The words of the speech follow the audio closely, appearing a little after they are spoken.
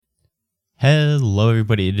Hello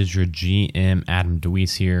everybody, it is your GM Adam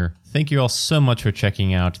DeWeese here. Thank you all so much for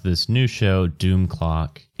checking out this new show, Doom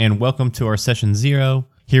Clock, and welcome to our Session 0.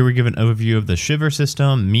 Here we give an overview of the Shiver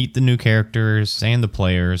system, meet the new characters and the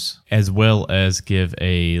players, as well as give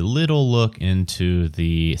a little look into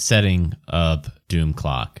the setting of Doom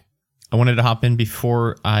Clock. I wanted to hop in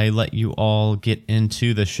before I let you all get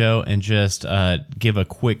into the show and just give a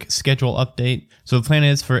quick schedule update. So the plan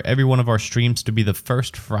is for every one of our streams to be the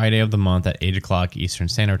first Friday of the month at 8 o'clock Eastern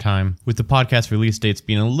Standard Time, with the podcast release dates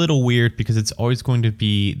being a little weird because it's always going to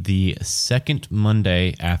be the second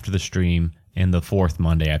Monday after the stream and the fourth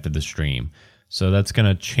Monday after the stream. So that's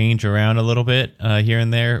going to change around a little bit here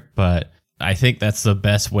and there, but I think that's the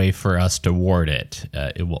best way for us to word it.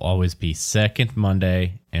 It will always be second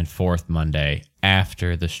Monday and fourth Monday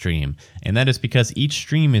after the stream. And that is because each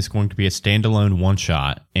stream is going to be a standalone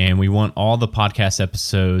one-shot, and we want all the podcast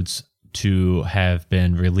episodes to have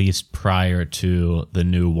been released prior to the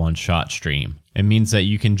new one-shot stream. It means that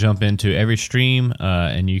you can jump into every stream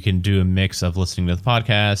and you can do a mix of listening to the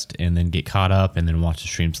podcast and then get caught up and then watch the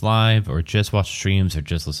streams live, or just watch the streams or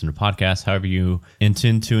just listen to podcasts, however you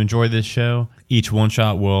intend to enjoy this show. Each one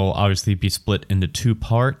shot will obviously be split into two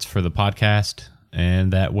parts for the podcast,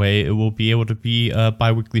 and that way it will be able to be a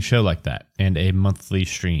bi-weekly show like that and a monthly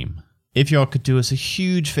stream. If y'all could do us a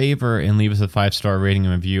huge favor and leave us a 5-star rating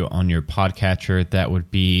and review on your podcatcher, that would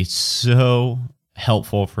be so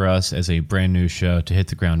helpful for us as a brand new show to hit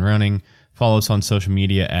the ground running. Follow us on social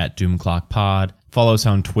media at DoomClockPod. Follow us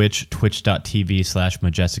on Twitch,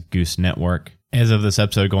 twitch.tv/Majestic Goose Network. As of this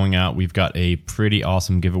episode going out, we've got a pretty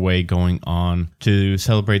awesome giveaway going on to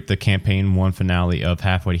celebrate the campaign 1 finale of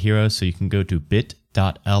Halfway to Heroes. So you can go to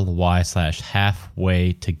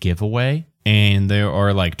bit.ly/halfway to giveaway. And there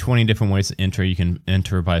are like 20 different ways to enter. You can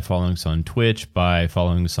enter by following us on Twitch, by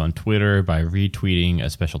following us on Twitter, by retweeting a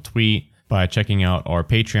special tweet, by checking out our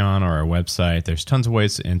Patreon or our website. There's tons of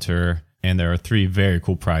ways to enter, and there are 3 very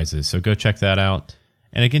cool prizes. So go check that out.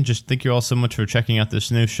 And again, just thank you all so much for checking out this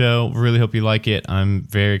new show. Really hope you like it. I'm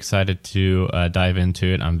very excited to dive into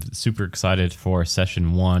it. I'm super excited for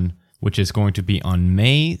Session 1, which is going to be on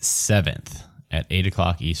May 7th at 8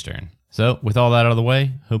 o'clock Eastern. So with all that out of the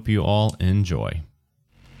way, hope you all enjoy.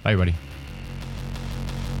 Bye, everybody.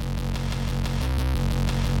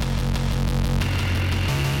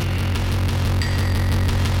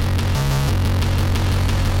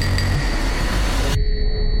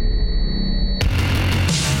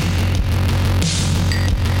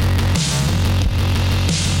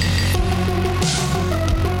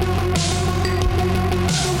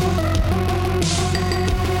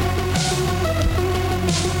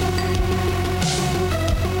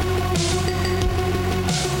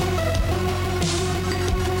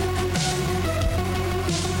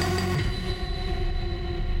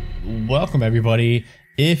 Welcome, everybody.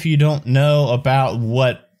 If you don't know about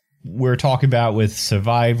what we're talking about with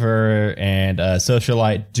Survivor and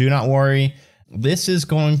Socialite, do not worry. This is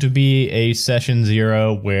going to be a Session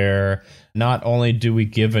 0 where not only do we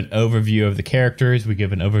give an overview of the characters, we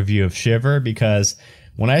give an overview of Shiver, because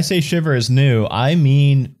when I say Shiver is new, I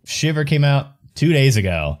mean Shiver came out 2 days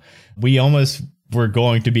ago. We almost were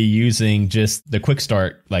going to be using just the quick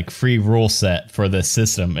start, like free rule set for the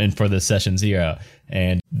system and for the Session 0.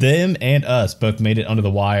 And them and us both made it under the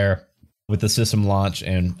wire with the system launch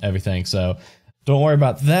and everything. So don't worry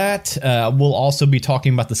about that. We'll also be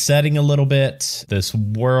talking about the setting a little bit, this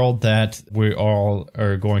world that we all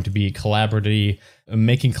are going to be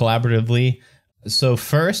making collaboratively. So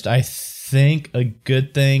first, I think a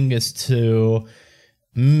good thing is to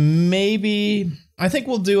I think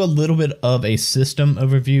we'll do a little bit of a system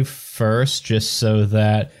overview first, just so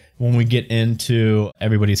that when we get into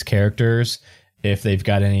everybody's characters, if they've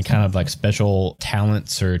got any kind of like special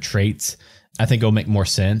talents or traits, I think it'll make more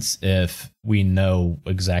sense if we know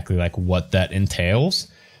exactly like what that entails.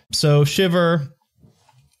 So Shiver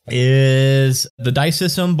is the dice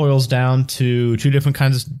system boils down to 2 different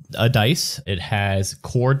kinds of dice. It has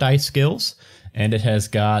core dice skills and it has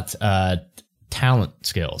got talent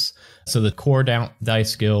skills. So the core dice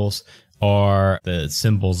skills are, the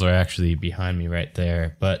symbols are actually behind me right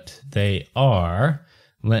there, but they are,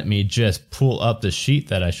 let me just pull up the sheet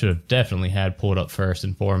that I should have definitely had pulled up first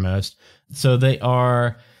and foremost. So they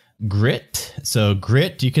are grit. So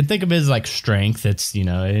grit, you can think of it as like strength. It's,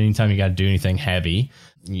 anytime you got to do anything heavy.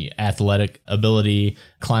 Athletic ability,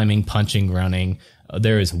 climbing, punching, running.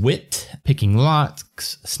 There is wit, picking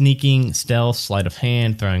locks, sneaking, stealth, sleight of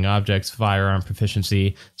hand, throwing objects, firearm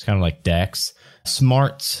proficiency. It's kind of like dex.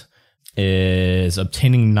 Smarts is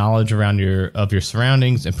obtaining knowledge of your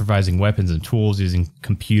surroundings, improvising weapons and tools using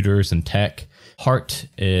computers and tech. Heart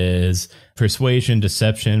is persuasion,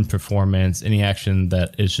 deception, performance, any action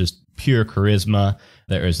that is just pure charisma.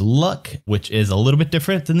 There is luck, which is a little bit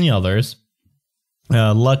different than the others.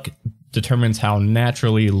 Luck determines how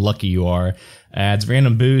naturally lucky you are, adds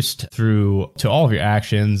random boost to all of your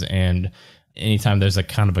actions, and anytime there's a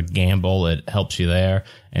kind of a gamble, it helps you there.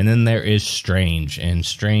 And then there is strange, and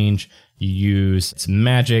strange, you use its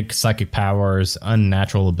magic, psychic powers,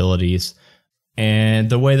 unnatural abilities. And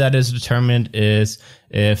the way that is determined is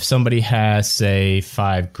if somebody has, say,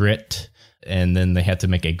 5 grit, and then they have to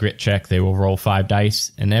make a grit check, they will roll 5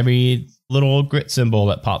 dice, and every little grit symbol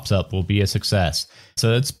that pops up will be a success.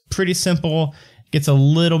 So it's pretty simple. It gets a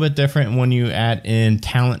little bit different when you add in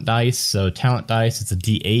talent dice. So talent dice, it's a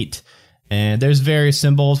D8, and there's various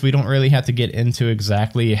symbols. We don't really have to get into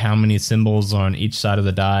exactly how many symbols on each side of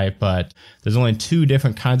the die, but there's only 2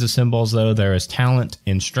 different kinds of symbols, though. There is talent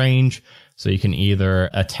and strange. So you can either,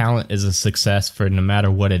 a talent is a success for no matter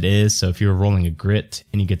what it is. So if you're rolling a grit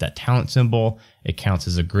and you get that talent symbol, it counts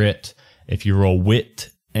as a grit. If you roll wit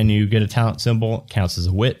and you get a talent symbol, it counts as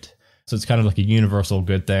a wit. So it's kind of like a universal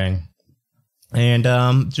good thing. And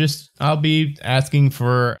I'll be asking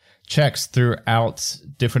for checks throughout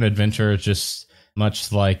different adventures, just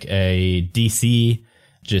much like a DC,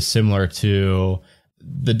 just similar to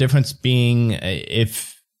the difference being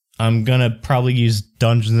if I'm going to probably use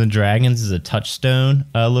Dungeons and Dragons as a touchstone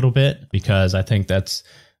a little bit, because I think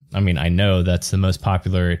I know that's the most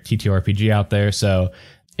popular TTRPG out there. So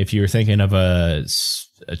if you're thinking of a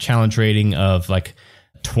challenge rating of like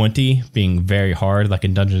 20 being very hard, like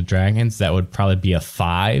in Dungeons and Dragons, that would probably be a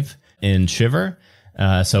 5 in Shiver.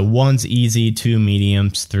 So 1's easy, 2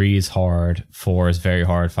 mediums, 3 is hard, 4 is very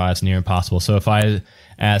hard, 5 is near impossible. So if I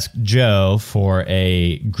ask Joe for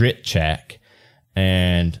a grit check,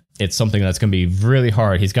 and it's something that's going to be really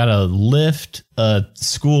hard. He's got to lift a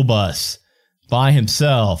school bus by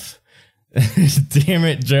himself. Damn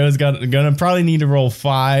it, Joe's going to probably need to roll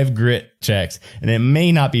 5 grit checks. And it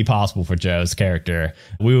may not be possible for Joe's character.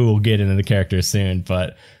 We will get into the character soon,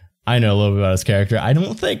 but I know a little bit about his character. I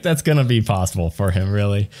don't think that's going to be possible for him,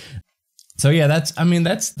 really. So yeah, that's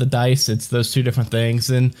the dice. It's those 2 different things.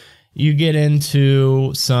 And you get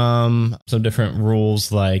into some different rules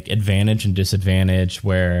like advantage and disadvantage,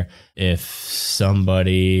 where if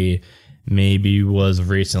somebody maybe was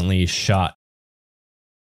recently shot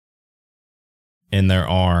in their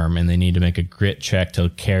arm and they need to make a grit check to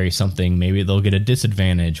carry something, maybe they'll get a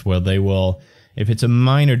disadvantage where they will, if it's a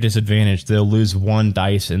minor disadvantage, they'll lose 1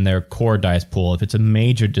 dice in their core dice pool. If it's a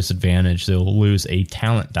major disadvantage, they'll lose a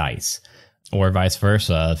talent dice, or vice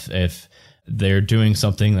versa. If they're doing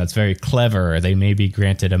something that's very clever, they may be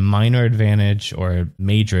granted a minor advantage or a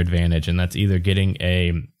major advantage, and that's either getting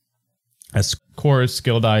a core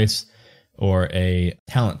skill dice or a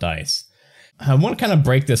talent dice. I want to kind of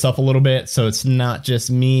break this up a little bit so it's not just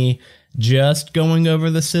me just going over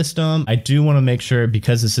the system. I do want to make sure,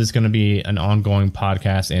 because this is going to be an ongoing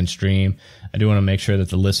podcast and stream, I do want to make sure that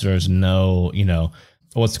the listeners know,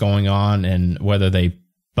 what's going on, and whether they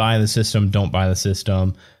buy the system, don't buy the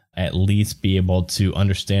system, at least be able to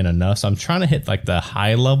understand enough. So I'm trying to hit like the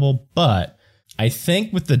high level, but I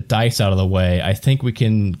think with the dice out of the way, I think we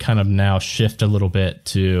can kind of now shift a little bit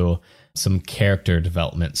to some character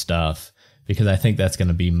development stuff, because I think that's going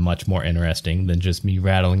to be much more interesting than just me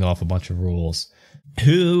rattling off a bunch of rules.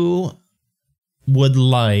 Who would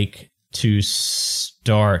like to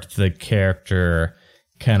start the character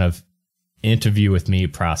kind of interview with me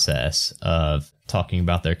process of talking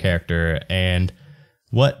about their character and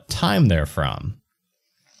what time they're from?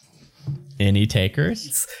 Any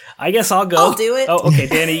takers? I guess I'll go. I'll do it. Oh, okay,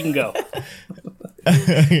 Danny, you can go.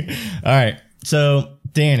 All right. So,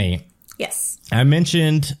 Danny. Yes. I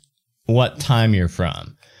mentioned what time you're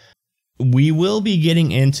from. We will be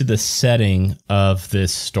getting into the setting of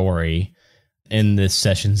this story in this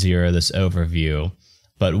session 0, this overview.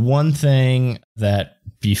 But one thing that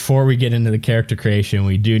before we get into the character creation,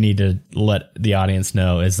 we do need to let the audience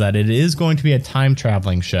know is that it is going to be a time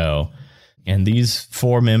traveling show. And these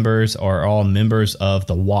 4 members are all members of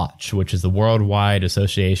the Watch, which is the Worldwide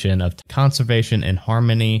Association of Conservation and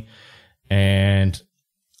Harmony. And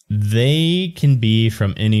they can be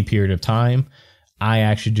from any period of time. I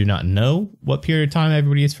actually do not know what period of time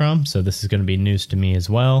everybody is from, so this is going to be news to me as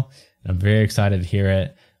well. I'm very excited to hear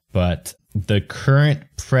it. But the current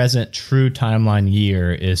present true timeline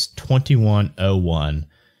year is 2101,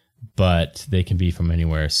 but they can be from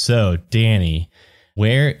anywhere. So, Danny,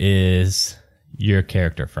 where is your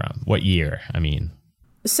character from? What year, I mean?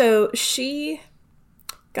 So she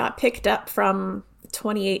got picked up from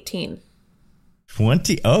 2018.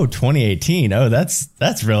 2018. Oh,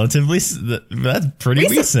 that's relatively, that's pretty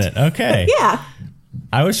recent. Okay. Yeah.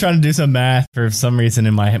 I was trying to do some math for some reason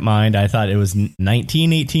in my mind. I thought it was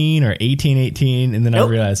 1918 or 1818. And then I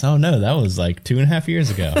realized, oh no, that was like 2.5 years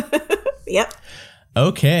ago. Yep.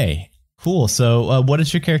 Okay, cool. So what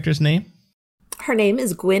is your character's name? Her name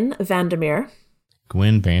is Gwyn Vandermeer.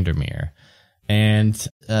 Gwyn Vandermeer. And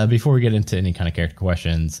before we get into any kind of character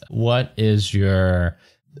questions, what is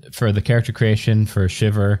for the character creation for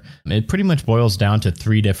Shiver, it pretty much boils down to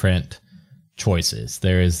 3 different choices.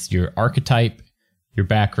 There is your archetype, your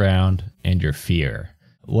background, and your fear.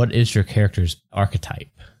 What is your character's archetype?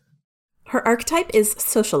 Her archetype is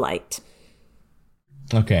socialite.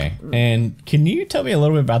 Okay. And can you tell me a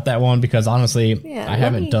little bit about that one? Because honestly, I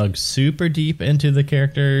haven't dug super deep into the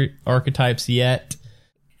character archetypes yet.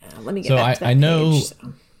 Let me get back to that I know. page,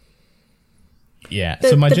 so. Yeah.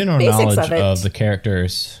 So my general knowledge of the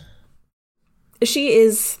characters. She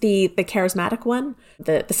is the charismatic one.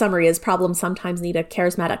 The summary is problems sometimes need a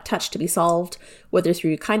charismatic touch to be solved, whether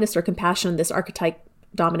through kindness or compassion. This archetype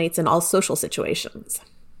dominates in all social situations.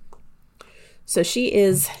 So she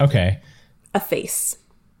is a face.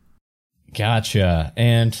 Gotcha.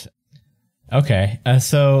 And okay,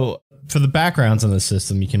 so for the backgrounds on the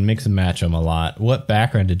system, you can mix and match them a lot. What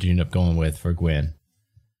background did you end up going with for Gwyn?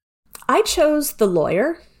 I chose the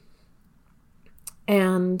lawyer,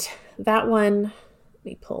 and that one, let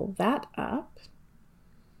me pull that up.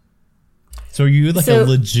 So are you like a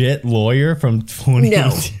legit lawyer from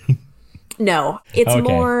 2018? No. It's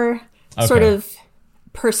more sort of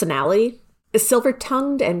personality.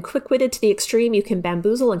 Silver-tongued and quick-witted to the extreme, you can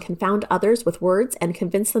bamboozle and confound others with words and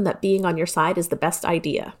convince them that being on your side is the best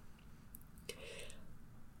idea.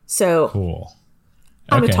 So, cool.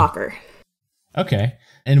 I'm a talker. Okay.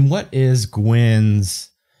 And what is Gwyn's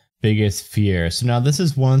biggest fear? So now this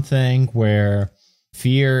is one thing where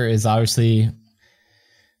fear is obviously...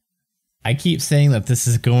 I keep saying that this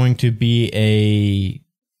is going to be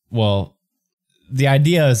the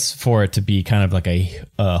idea is for it to be kind of like a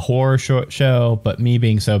horror show, but me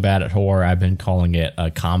being so bad at horror, I've been calling it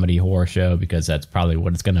a comedy horror show because that's probably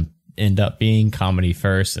what it's going to end up being, comedy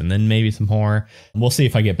first and then maybe some horror. We'll see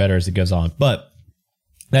if I get better as it goes on. But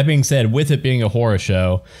that being said, with it being a horror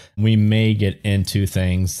show, we may get into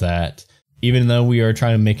things that even though we are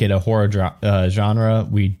trying to make it a horror genre,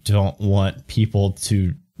 we don't want people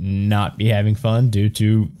to not be having fun due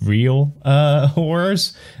to real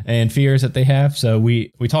horrors and fears that they have. So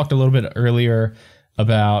we talked a little bit earlier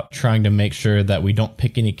about trying to make sure that we don't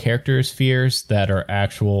pick any characters' fears that are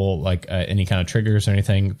actual, like any kind of triggers or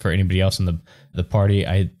anything for anybody else in the party.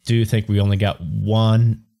 I do think we only got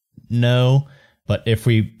one no, but if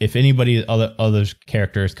anybody other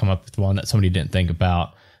characters come up with one that somebody didn't think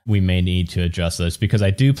about, we may need to adjust those, because I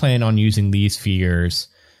do plan on using these fears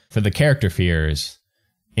for the character fears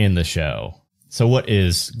in the show. So what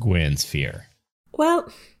is Gwyn's fear?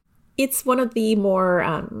 Well, it's one of the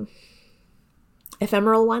more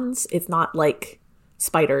ephemeral ones. It's not like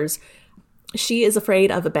spiders. She is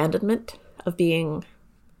afraid of abandonment, of being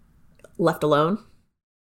left alone.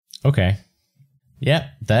 Okay. Yeah,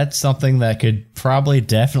 that's something that could probably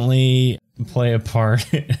definitely play a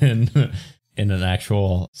part in an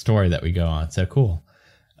actual story that we go on. So cool.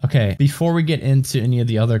 Okay, before we get into any of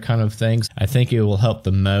the other kind of things, I think it will help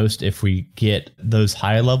the most if we get those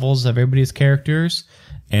high levels of everybody's characters.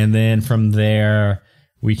 And then from there,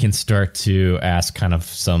 we can start to ask kind of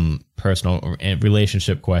some personal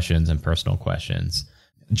relationship questions and personal questions.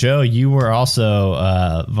 Joe, you were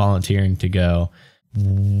also volunteering to go.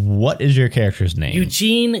 What is your character's name?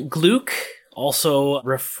 Eugene Gluck, also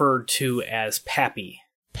referred to as Pappy.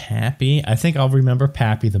 Pappy? I think I'll remember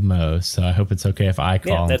Pappy the most, so I hope it's okay if I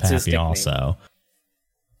call him Pappy also.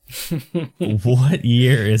 What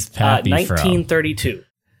year is Pappy 1932.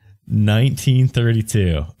 from?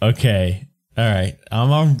 1932. Okay. All right.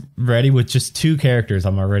 I'm ready with just 2 characters.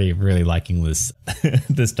 I'm already really liking this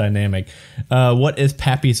this dynamic. What is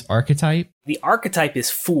Pappy's archetype? The archetype is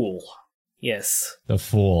Fool. Yes. The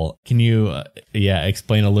Fool. Can you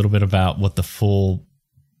explain a little bit about what the Fool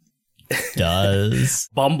does?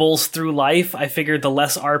 Bumbles through life. I figured the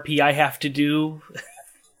less RP I have to do,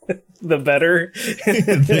 the better.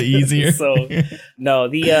 The easier. So no,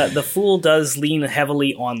 the Fool does lean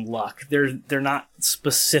heavily on luck. They're not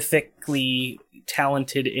specifically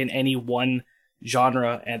talented in any one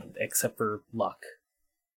genre except for luck.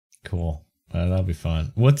 Cool. That'll be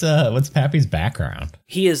fun. What's Pappy's background?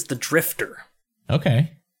 He is the Drifter.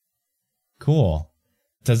 Okay. Cool.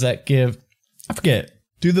 Does that give... I forget.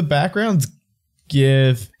 Do the backgrounds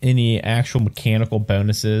give any actual mechanical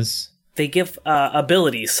bonuses They give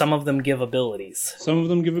abilities. Some of them give abilities. Some of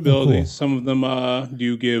them give abilities. Cool. Some of them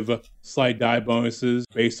do give slight die bonuses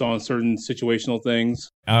based on certain situational things.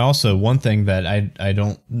 I also, one thing that I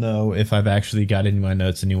don't know if I've actually got in my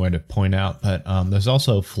notes anywhere to point out, but there's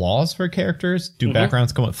also flaws for characters. Do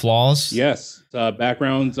backgrounds come with flaws? Yes.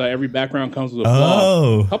 Backgrounds, every background comes with a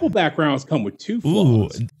flaw. A couple backgrounds come with 2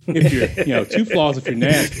 flaws. If you're, 2 flaws if you're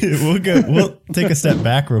nasty. We'll take a step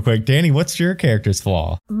back real quick. Danny, what's your character's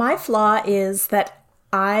flaw? My flaw is that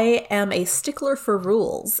I am a stickler for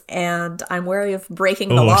rules, and I'm wary of breaking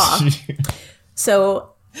the law.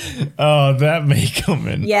 So, that may come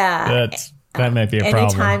in. Yeah, that might be a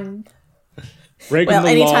problem.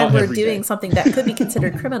 Anytime we're doing something that could be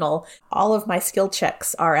considered criminal, all of my skill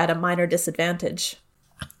checks are at a minor disadvantage.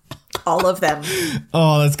 All of them.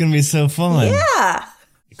 Oh, that's gonna be so fun. Yeah.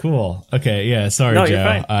 Cool. Okay. Yeah. Sorry, No, Joe. you're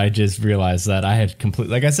fine. I just realized that I had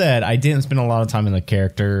like I said, I didn't spend a lot of time in the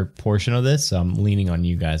character portion of this, so I'm leaning on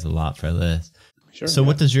you guys a lot for this. Sure. So,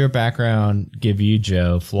 what does your background give you,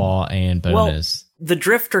 Joe? Flaw and bonus. Well, the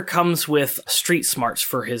Drifter comes with street smarts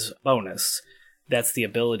for his bonus. That's the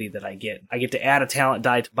ability that I get. I get to add a talent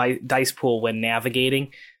die to dice pool when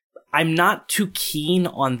navigating. I'm not too keen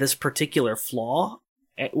on this particular flaw.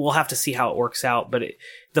 We'll have to see how it works out, but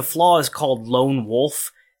the flaw is called Lone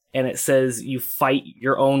Wolf, and it says you fight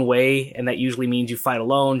your own way, and that usually means you fight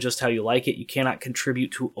alone, just how you like it. You cannot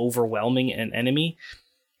contribute to overwhelming an enemy.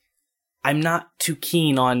 I'm not too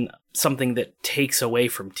keen on something that takes away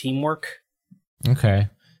from teamwork. Okay.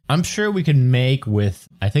 I'm sure we can make with,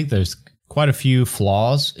 I think there's quite a few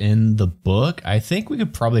flaws in the book. I think we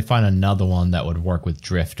could probably find another one that would work with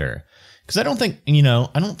Drifter. Because I don't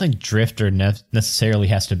think Drifter necessarily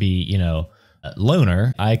has to be, a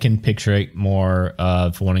loner. I can picture it more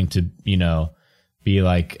of wanting to, be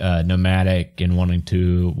like nomadic and wanting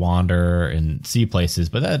to wander and see places,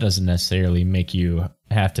 but that doesn't necessarily make you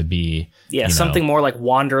have to be. Yeah, something more like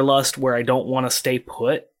Wanderlust, where I don't want to stay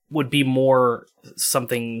put, would be more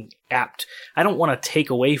something apt. I don't want to take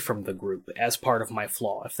away from the group as part of my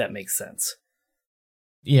flaw, if that makes sense.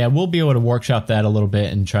 Yeah, we'll be able to workshop that a little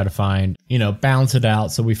bit and try to find, balance it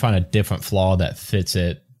out so we find a different flaw that fits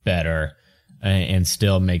it better and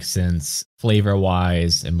still makes sense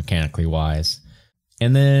flavor-wise and mechanically wise.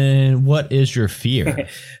 And then what is your fear?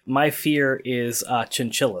 My fear is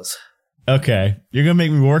chinchillas. Okay. You're going to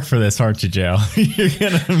make me work for this, aren't you, Joe? You're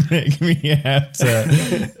going to make me have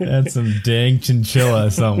to add some dang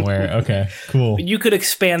chinchilla somewhere. Okay, cool. You could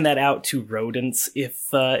expand that out to rodents if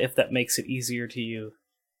that makes it easier to you.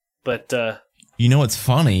 But you know what's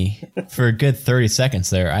funny? For a good 30 seconds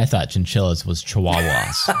there, I thought chinchillas was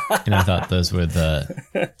chihuahuas. And I thought those were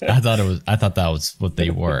I thought that was what they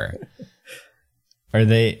were. Are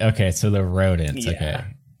they okay, so they're rodents. Yeah. Okay.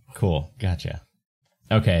 Cool. Gotcha.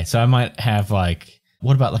 Okay, so I might have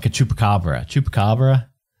what about like a chupacabra? Chupacabra?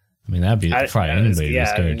 I mean, that'd be probably anybody who's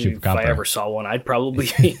scared of chupacabra. If I ever saw one, I'd probably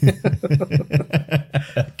be.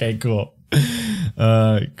 Okay, cool.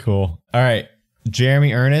 Cool. All right.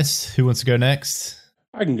 Jeremy, Ernest, who wants to go next?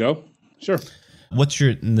 I can go. Sure. What's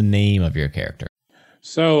the name of your character?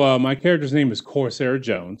 So my character's name is Corsair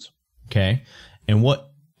Jones. Okay. And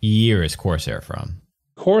what year is Corsair from?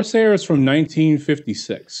 Corsair is from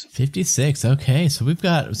 1956. 56. Okay. So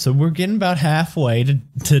we're getting about halfway to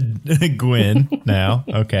Gwyn now.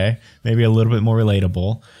 Okay. Maybe a little bit more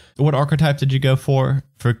relatable. What archetype did you go for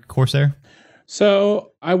Corsair?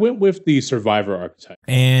 So I went with the survivor archetype.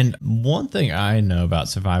 And one thing I know about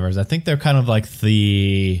survivors, I think they're kind of like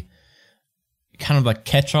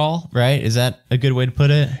catch-all, right? Is that a good way to put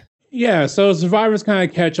it? Yeah, so survivors kind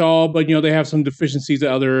of catch all, but they have some deficiencies that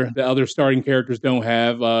other starting characters don't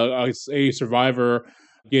have. A survivor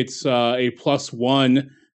gets a +1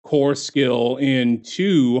 core skill in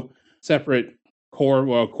 2 separate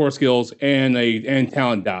core skills and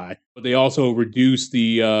talent die. But they also reduce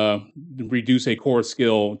a core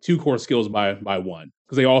skill, 2 core skills by 1,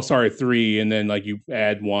 because they all start at 3, and then you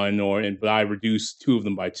add 1 but I reduce 2 of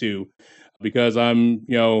them by 2 because I'm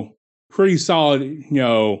pretty solid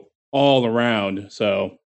all around.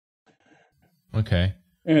 So okay,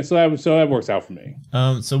 and so that works out for me.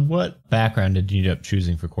 So what background did you end up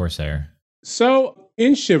choosing for Corsair? So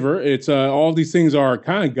in Shiver, it's all these things are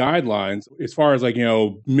kind of guidelines as far as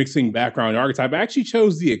mixing background archetype. I actually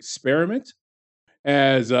chose the Experiment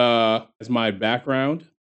as my background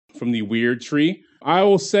from the Weird tree. I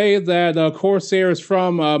will say that Corsair is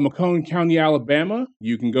from Macomb County, Alabama.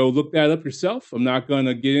 You can go look that up yourself. I'm not going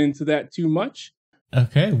to get into that too much.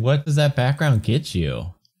 Okay, what does that background get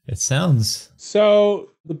you? It sounds...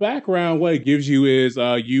 So the background, what it gives you is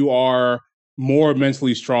you are more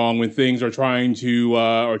mentally strong when things are trying to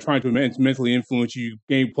mentally influence you.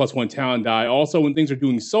 Gain +1 talent die. Also, when things are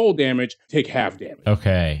doing soul damage, take half damage.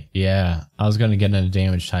 Okay, yeah. I was going to get into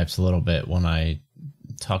damage types a little bit when I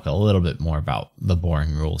talk a little bit more about the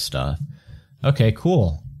boring rule stuff. Okay,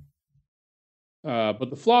 cool.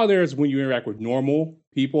 But the flaw there is when you interact with normal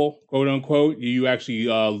people, quote unquote, you actually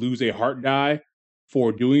lose a heart die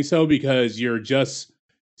for doing so because you're just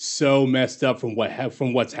so messed up from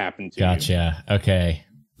what's happened to you. Gotcha. Okay.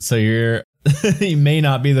 So you may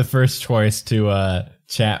not be the first choice to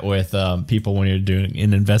chat with people when you're doing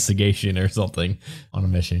an investigation or something on a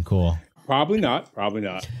mission. Cool. Probably not.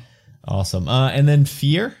 Awesome. And then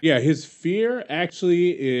fear? Yeah, his fear actually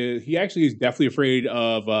is definitely afraid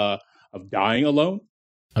of dying alone.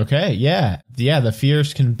 Okay, yeah. Yeah, the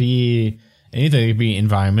fears can be anything. It could be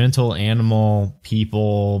environmental, animal,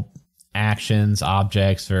 people, actions,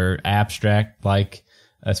 objects, or abstract, like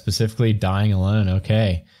specifically dying alone.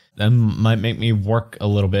 Okay. That might make me work a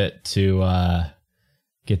little bit to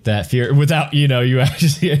get that fear without, without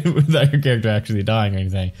your character actually dying or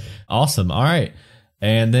anything. Awesome. All right.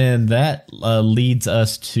 And then that leads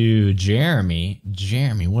us to Jeremy.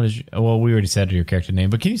 Jeremy, what is well, we already said your character name,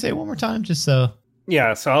 but can you say it one more time just so?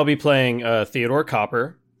 Yeah, so I'll be playing Theodore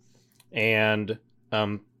Copper. And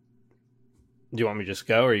do you want me to just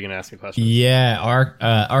go, or are you going to ask me questions? Yeah,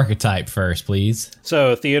 archetype first, please.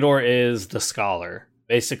 So Theodore is the scholar.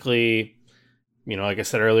 Basically, like I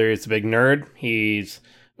said earlier, he's a big nerd. He's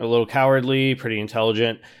a little cowardly, pretty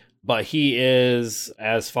intelligent. But he is,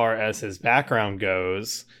 as far as his background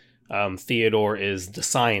goes, Theodore is the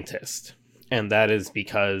scientist. And that is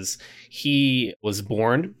because he was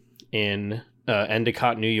born in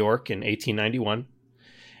Endicott, New York in 1891.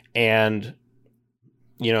 And,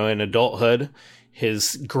 in adulthood,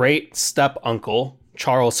 his great step-uncle,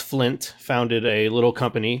 Charles Flint, founded a little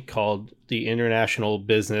company called the International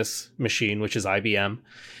Business Machine, which is IBM.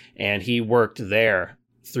 And he worked there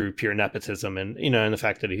through pure nepotism and, and the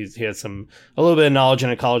fact that he had a little bit of knowledge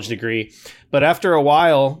and a college degree. But after a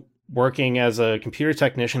while working as a computer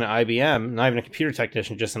technician at IBM, not even a computer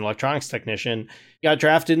technician, just an electronics technician, he got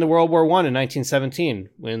drafted into World War I in 1917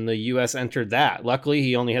 when the U.S. entered that. Luckily,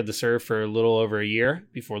 he only had to serve for a little over a year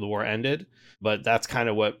before the war ended. But that's kind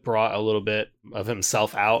of what brought a little bit of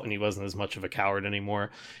himself out, and he wasn't as much of a coward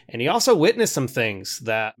anymore. And he also witnessed some things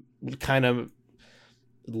that kind of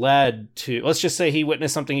led to, let's just say he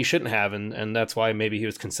witnessed something he shouldn't have, and that's why maybe he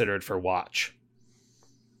was considered for watch.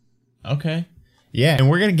 Okay. Yeah, and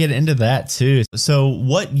we're going to get into that too. So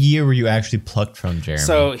what year were you actually plucked from, Jeremy?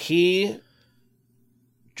 So he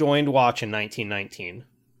joined watch in 1919,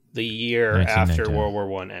 the year after World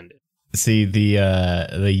War I ended. See,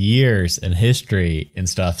 the years and history and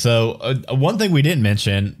stuff. So one thing we didn't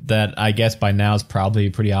mention that I guess by now is probably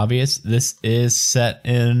pretty obvious, this is set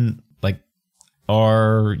in like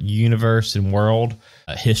our universe and world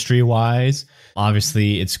history wise.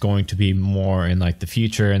 Obviously, it's going to be more in like the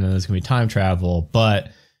future, and then there's going to be time travel. But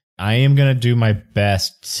I am going to do my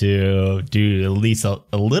best to do at least a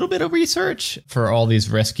little bit of research for all these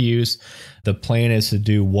rescues. The plan is to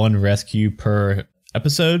do one rescue per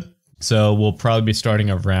episode. So we'll probably be starting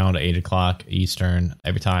around 8 o'clock Eastern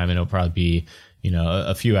every time, and it'll probably be,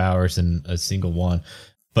 a few hours in a single one.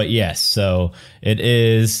 But yes, so it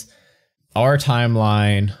is our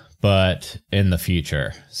timeline, but in the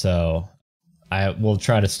future. So I will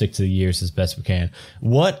try to stick to the years as best we can.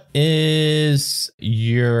 What is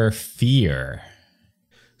your fear?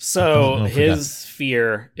 So his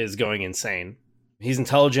fear is going insane. He's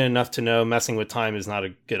intelligent enough to know messing with time is not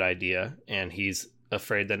a good idea, and he's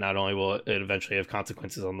afraid that not only will it eventually have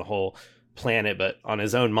consequences on the whole planet, but on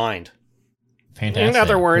his own mind. Fantastic. In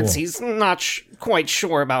other words, cool. He's not quite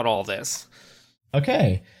sure about all this.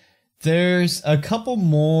 Okay. There's a couple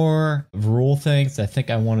more rule things I think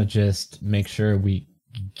I want to just make sure we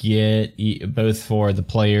get both for the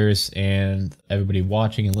players and everybody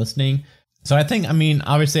watching and listening. So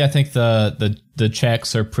obviously I think the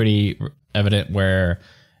checks are pretty evident where,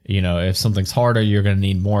 if something's harder, you're going to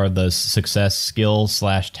need more of those success skills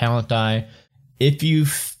 / talent die. If you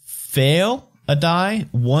fail a die,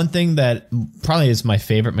 one thing that probably is my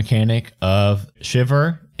favorite mechanic of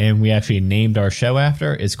Shiver, and we actually named our show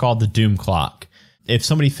after, is called the Doom Clock. If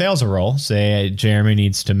somebody fails a roll, say Jeremy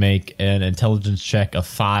needs to make an intelligence check of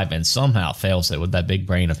 5 and somehow fails it with that big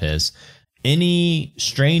brain of his, any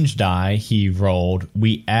strange die he rolled,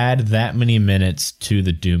 we add that many minutes to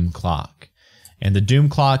the Doom Clock. And the Doom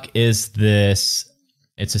Clock is it's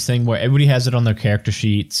this thing where everybody has it on their character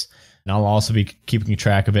sheets. And I'll also be keeping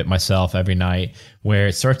track of it myself every night, where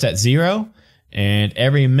it starts at 0 and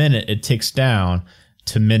every minute it ticks down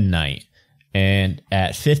to midnight. And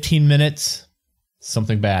at 15 minutes,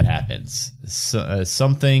 something bad happens.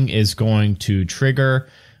 Something is going to trigger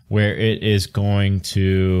where it is going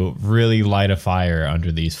to really light a fire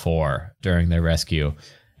under these 4 during their rescue.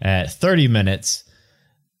 At 30 minutes,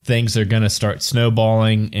 things are going to start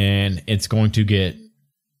snowballing, and it's going to get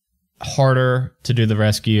harder to do the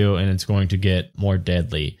rescue, and it's going to get more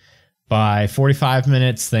deadly. By 45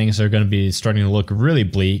 minutes, things are going to be starting to look really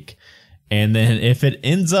bleak. And then if it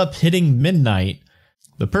ends up hitting midnight,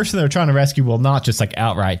 the person they're trying to rescue will not just like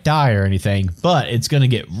outright die or anything, but it's going to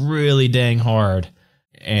get really dang hard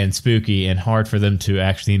and spooky and hard for them to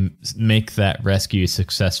actually make that rescue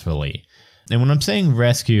successfully. And when I'm saying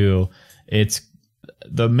rescue, it's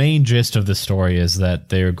the main gist of the story is that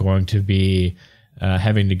they're going to be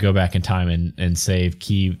having to go back in time and save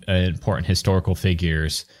key important historical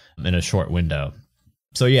figures in a short window.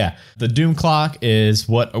 So yeah, the Doom Clock is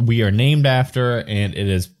what we are named after, and it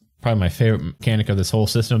is probably my favorite mechanic of this whole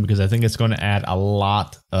system because I think it's going to add a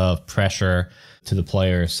lot of pressure to the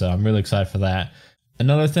player. So I'm really excited for that.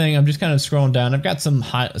 Another thing, I'm just kind of scrolling down. I've got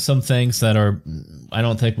some things that are I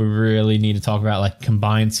don't think we really need to talk about, like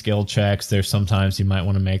combined skill checks. There's sometimes you might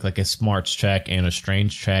want to make like a smarts check and a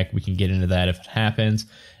strange check. We can get into that if it happens.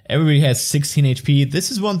 Everybody has 16 HP.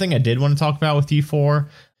 This is one thing I did want to talk about with you four.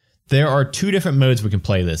 There are 2 different modes we can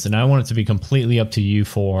play this, and I want it to be completely up to you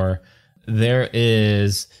four. There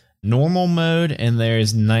is normal mode and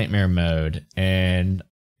there's nightmare mode, and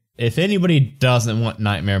if anybody doesn't want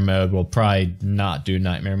nightmare mode, we'll probably not do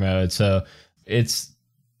nightmare mode. So it's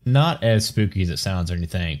not as spooky as it sounds or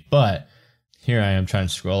anything, but here I am trying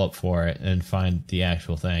to scroll up for it and find the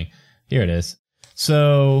actual thing. Here it is.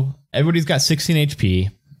 So everybody's got 16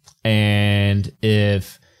 HP, and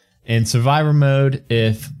if in survivor mode,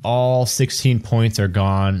 if all 16 points are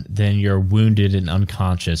gone, then you're wounded and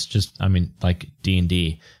unconscious. Just, I mean, like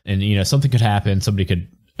D&D. And, you know, something could happen. Somebody could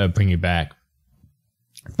bring you back.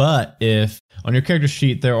 But if on your character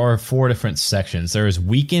sheet, there are 4 different sections. There is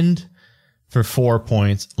weakened for 4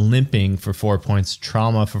 points, limping for 4 points,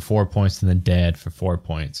 trauma for 4 points, and then dead for 4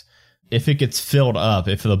 points. If it gets filled up,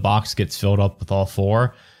 if the box gets filled up with all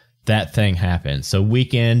 4, that thing happens. So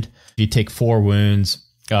weakened, if you take 4 wounds,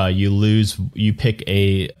 you pick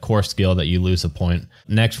a core skill that you lose a point.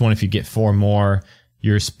 Next one, if you get 4 more,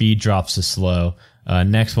 your speed drops to slow.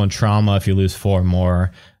 Next one, trauma, if you lose 4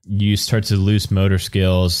 more, you start to lose motor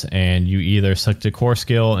skills, and you either select a core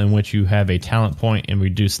skill in which you have a talent point and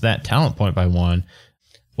reduce that talent point by 1,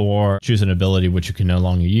 or choose an ability which you can no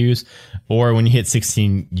longer use, or when you hit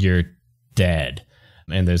 16, you're dead,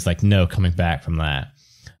 and there's like no coming back from that.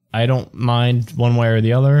 I don't mind one way or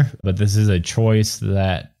the other, but this is a choice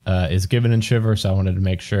that is given in Shiver, so I wanted to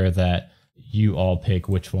make sure that you all pick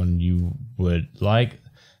which one you would like.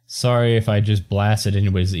 Sorry if I just blasted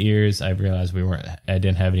anybody's ears. I realized I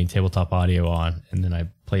didn't have any tabletop audio on, and then I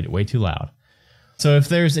played it way too loud. So if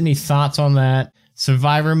there's any thoughts on that,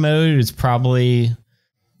 survivor mode is probably,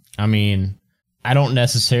 I mean, I don't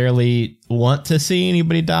necessarily want to see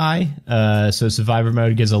anybody die. So survivor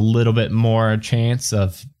mode gives a little bit more chance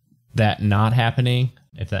of that not happening,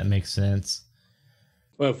 if that makes sense.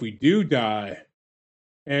 But if we do die,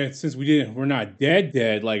 and since we're not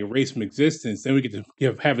dead, like erased from existence, then we get to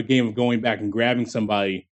have a game of going back and grabbing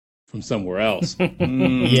somebody from somewhere else.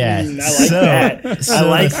 Yeah, I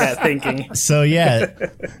like that thinking. So yeah.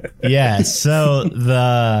 So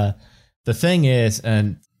the thing is,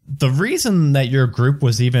 and the reason that your group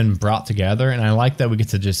was even brought together, and I like that we get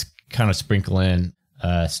to just kind of sprinkle in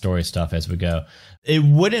story stuff as we go. It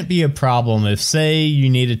wouldn't be a problem if, say,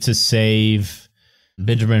 you needed to save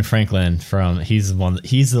Benjamin Franklin from he's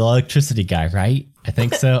the electricity guy, right? I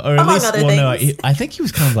think so, or at least I think he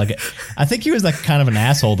was kind of like kind of an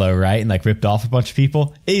asshole though, right? And like ripped off a bunch of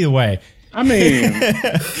people. Either way, I mean,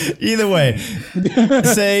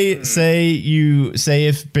 say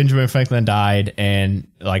if Benjamin Franklin died and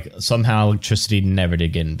like somehow electricity never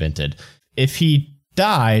did get invented, if he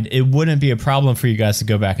died, it wouldn't be a problem for you guys to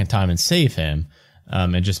go back in time and save him.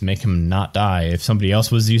 And just make him not die. If somebody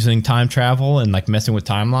else was using time travel and like messing with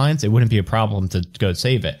timelines, it wouldn't be a problem to go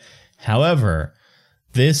save it. However,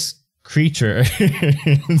 this creature,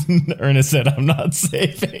 Ernest said, I'm not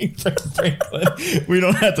saving Ben Franklin. We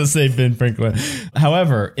don't have to save Ben Franklin.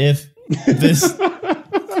 However, if this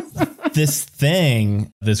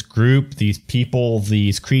thing, this group, these people,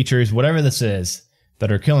 these creatures, whatever this is that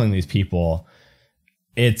are killing these people,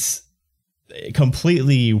 it's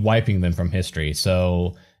completely wiping them from history.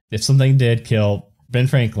 So if something did kill Ben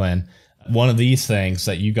Franklin, one of these things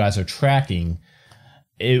that you guys are tracking,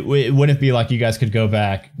 it wouldn't be like you guys could go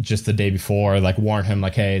back just the day before, like warn him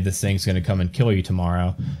like, hey, this thing's going to come and kill you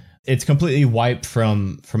tomorrow. It's completely wiped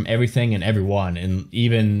from everything and everyone, and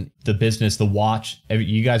even the business, the watch.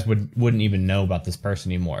 You guys wouldn't even know about this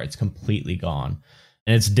person anymore. It's completely gone,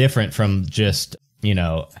 and it's different from just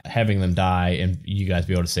having them die and you guys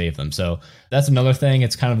be able to save them. So that's another thing.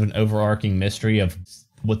 It's kind of an overarching mystery of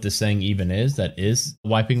what this thing even is that is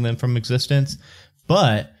wiping them from existence.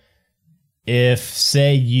 But if,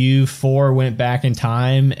 say, you four went back in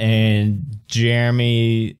time and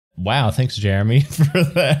Jeremy... Wow, thanks, Jeremy, for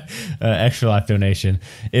that extra life donation.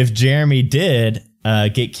 If Jeremy did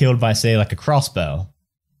get killed by, say, like a crossbow,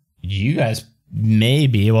 you guys may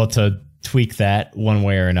be able to tweak that one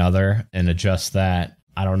way or another and adjust that.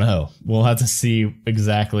 I don't know. We'll have to see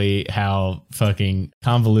exactly how fucking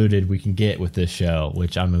convoluted we can get with this show,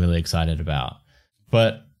 which I'm really excited about.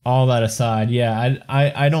 But all that aside, yeah,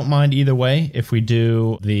 I don't mind either way if we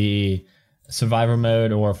do the survivor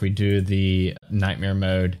mode or if we do the nightmare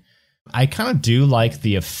mode. I kind of do like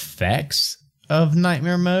the effects of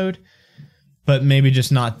nightmare mode, but maybe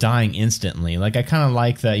just not dying instantly. Like, I kind of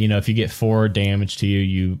like that, if you get 4 damage to you,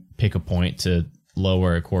 you pick a point to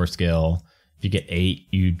lower a core skill. If you get 8,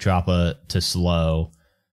 you drop to slow.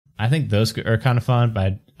 I think those are kind of fun,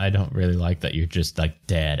 but I don't really like that you're just like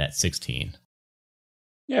dead at 16.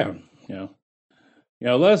 Yeah,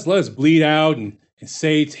 let's bleed out and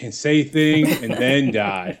say things and then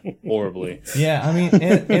die horribly. Yeah, I mean,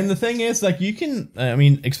 and the thing is, like, you can,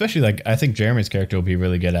 especially like, I think Jeremy's character will be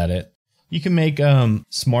really good at it. You can make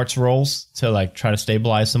smarts rolls to like try to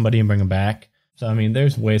stabilize somebody and bring them back. So I mean,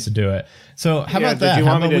 there's ways to do it. So how about that? Did you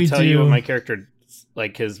how want about me to tell you what do... my character,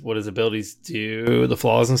 like what his abilities do, the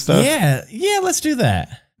flaws and stuff? Yeah, let's do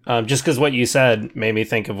that. Just because what you said made me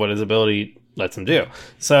think of what his ability lets him do.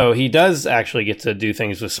 So he does actually get to do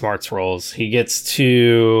things with smarts rolls. He gets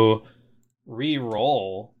to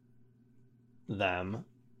re-roll them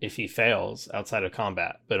if he fails outside of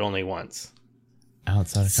combat, but only once.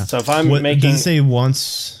 Outside of combat. So if I'm making... Does it say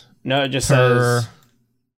once? No, it just says...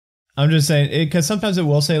 I'm just saying, because sometimes it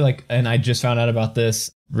will say, like, and I just found out about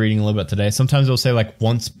this reading a little bit today, sometimes it'll say, like,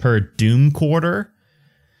 once per Doom quarter,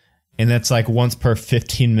 and that's, like, once per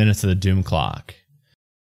 15 minutes of the Doom clock.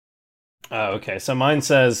 Oh, okay. So mine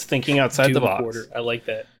says thinking outside the box. Quarter. I like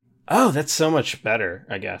that. Oh, that's so much better,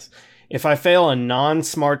 I guess. If I fail a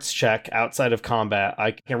non-smarts check outside of combat,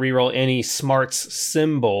 I can reroll any smarts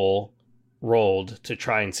symbol rolled to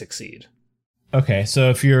try and succeed. Okay, so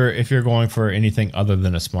if you're going for anything other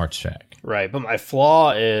than a smarts check. Right, but my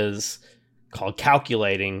flaw is called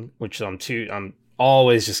calculating, which I'm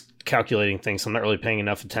always just calculating things, so I'm not really paying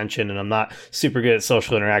enough attention, and I'm not super good at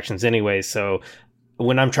social interactions anyway, so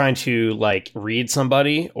when I'm trying to like read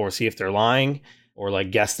somebody or see if they're lying or like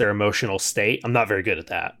guess their emotional state, I'm not very good at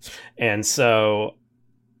that. And so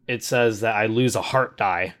it says that I lose a heart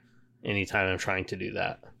die anytime I'm trying to do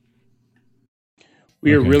that.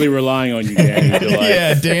 We are really relying on you, Danny. To like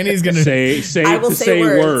yeah, Danny's gonna say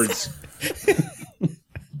words.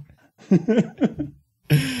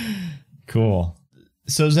 Cool.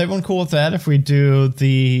 So is everyone cool with that? If we do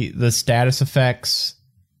the status effects,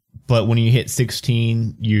 but when you hit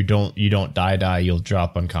 16, you don't die. You'll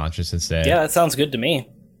drop unconscious instead. Yeah, that sounds good to me.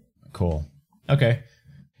 Cool. Okay.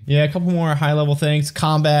 Yeah, a couple more high level things.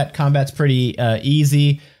 Combat's pretty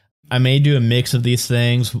easy. I may do a mix of these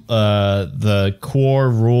things. The core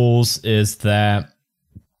rules is that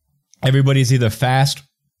everybody's either fast,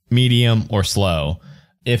 medium, or slow.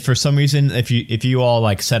 If for some reason, if you all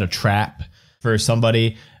like set a trap for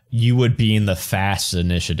somebody, you would be in the fast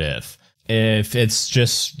initiative. If it's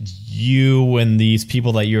just you and these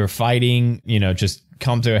people that you're fighting, just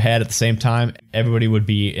come to a head at the same time, everybody would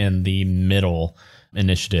be in the middle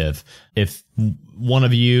initiative. If one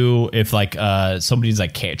of you, if like somebody's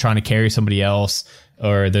like trying to carry somebody else,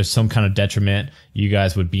 or there's some kind of detriment, you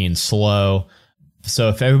guys would be in slow. So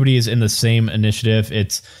if everybody is in the same initiative,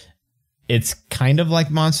 it's kind of like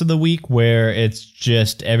Monster of the Week, where it's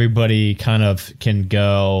just everybody kind of can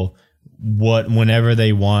go whenever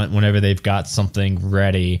they want, whenever they've got something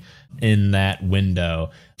ready in that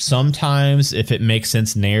window. Sometimes, if it makes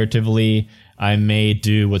sense narratively, I may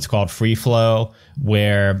do what's called free flow,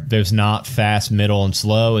 where there's not fast, middle, and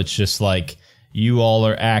slow. It's just like you all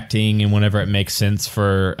are acting, and whenever it makes sense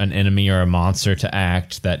for an enemy or a monster to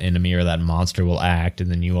act, that enemy or that monster will act,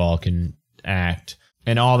 and then you all can act.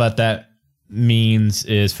 And all that means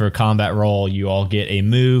is for a combat roll, you all get a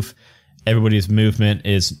move. Everybody's movement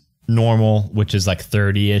is normal, which is like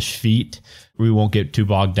 30-ish feet. We won't get too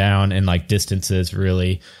bogged down in like distances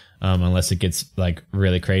really, unless it gets like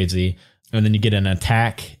really crazy. And then you get an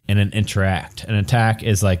attack and an interact. An attack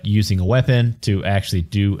is like using a weapon to actually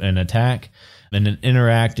do an attack. And an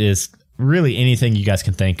interact is really anything you guys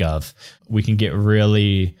can think of. We can get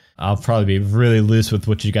really, I'll probably be really loose with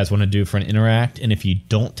what you guys want to do for an interact. And if you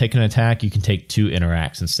don't take an attack, you can take 2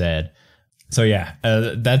 interacts instead. So yeah,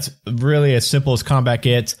 that's really as simple as combat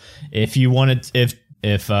gets. If you wanted,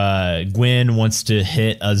 if Gwen wants to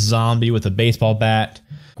hit a zombie with a baseball bat,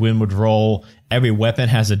 Gwen would roll. Every weapon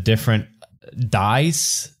has a different die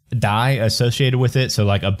associated with it. So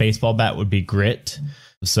like a baseball bat would be grit.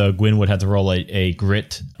 So Gwen would have to roll a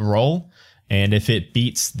grit roll. And if it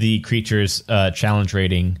beats the creature's challenge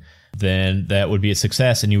rating, then that would be a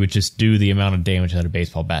success, and you would just do the amount of damage that a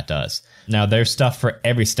baseball bat does. Now, there's stuff for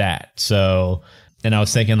every stat. So, and I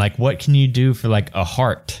was thinking, like, what can you do for, like, a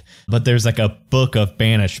heart? But there's, like, a book of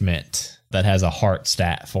banishment that has a heart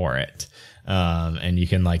stat for it. And you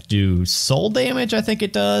can, like, do soul damage, I think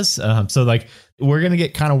it does. So, like, we're going to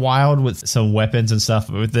get kind of wild with some weapons and stuff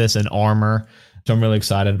with this and armor, which I'm really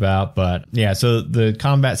excited about. But, yeah, so the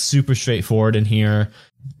combat's super straightforward in here.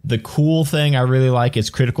 The cool thing I really like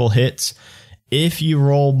is critical hits. If you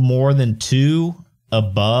roll more than 2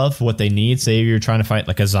 above what they need, say you're trying to fight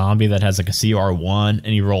like a zombie that has like a CR1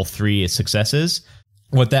 and you roll 3 successes,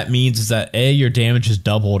 what that means is that your damage is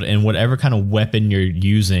doubled, and whatever kind of weapon you're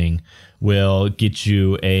using will get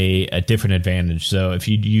you a different advantage. So if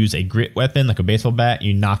you use a grit weapon like a baseball bat,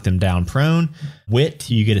 you knock them down prone. Wit,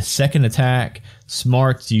 you get a second attack.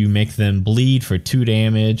 Smart, you make them bleed for 2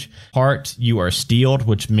 damage. Heart, you are steeled,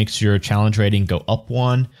 which makes your challenge rating go up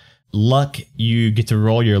 1. Luck, you get to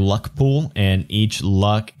roll your luck pool, and each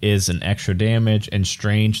luck is an extra damage. And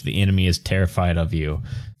strange, the enemy is terrified of you.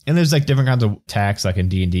 And there's like different kinds of attacks like in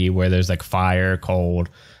D&D where there's like fire, cold,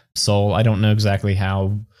 soul. I don't know exactly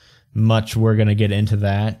how much we're going to get into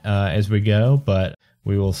that as we go, but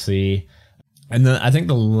we will see. And then I think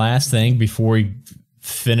the last thing before we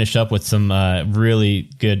finish up with some really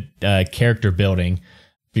good character building,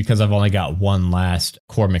 because I've only got one last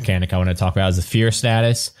core mechanic I want to talk about, is the fear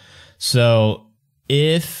status. So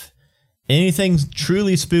if anything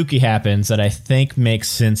truly spooky happens that I think makes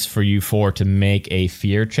sense for you four to make a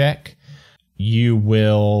fear check, you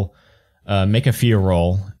will make a fear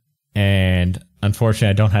roll. And unfortunately,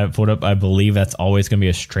 I don't have it pulled up. I believe that's always going to be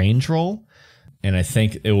a strange roll. And I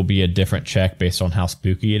think it will be a different check based on how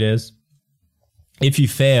spooky it is. If you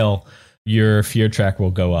fail, your fear check will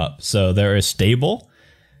go up. So there is stable,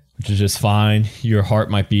 which is just fine. Your heart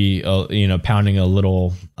might be, pounding a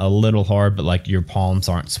little hard, but like your palms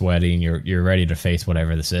aren't sweaty and you're ready to face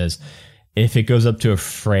whatever this is. If it goes up to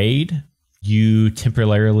afraid, you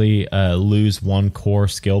temporarily lose 1 core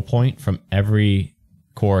skill point from every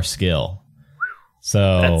core skill.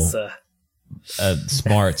 So that's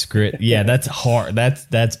smarts, grit. Yeah, that's hard.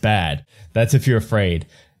 That's bad. That's if you're afraid.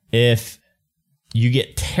 If you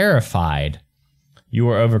get terrified, you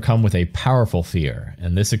are overcome with a powerful fear,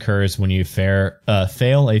 and this occurs when you fail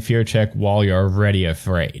a fear check while you're already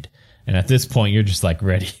afraid. And at this point, you're just like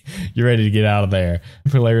ready. You're ready to get out of there.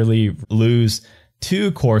 Temporarily lose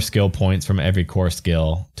 2 core skill points from every core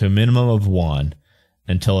skill to a minimum of 1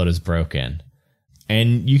 until it is broken.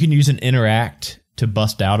 And you can use an interact to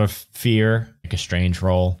bust out of fear, like a strange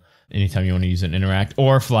roll, anytime you want to use an interact.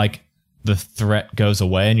 Or if like the threat goes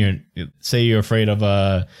away and you're afraid of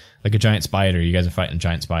a giant spider, you guys are fighting a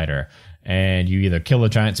giant spider, and you either kill a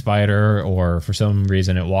giant spider or for some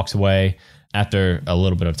reason it walks away. After a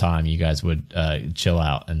little bit of time, you guys would chill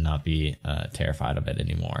out and not be terrified of it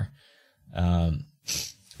anymore. And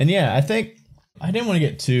yeah, I think I didn't want to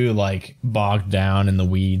get too like bogged down in the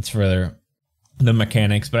weeds for the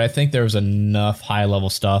mechanics, but I think there was enough high level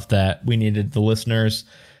stuff that we needed the listeners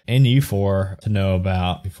and you four to know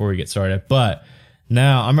about before we get started. But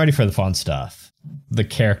now I'm ready for the fun stuff, the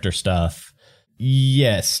character stuff.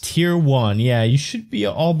 Yes, tier 1. Yeah, you should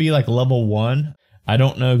all be like level 1. I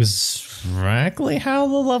don't know exactly how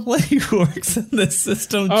the leveling works in this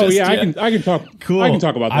system. Oh yeah, I can talk. Cool. I can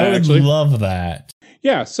talk about that. I would love that.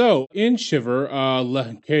 Yeah, so in Shiver,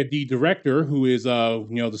 the director, who is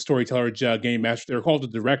the storyteller, game master, they're called the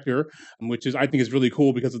director, which is I think is really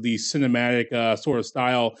cool because of the cinematic sort of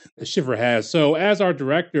style that Shiver has. So as our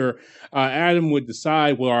director, Adam would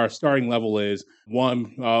decide what our starting level is.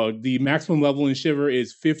 1, the maximum level in Shiver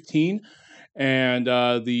is 15, and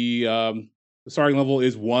the starting level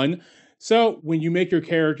is 1. So when you make your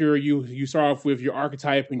character, you start off with your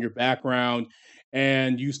archetype and your background.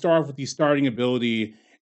 And you start off with the starting ability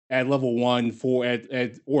at level 1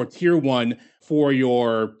 or tier 1 for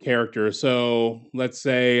your character. So let's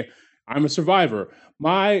say I'm a survivor.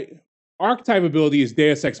 My archetype ability is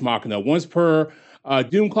Deus Ex Machina. Once per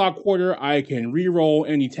Doom Clock quarter, I can reroll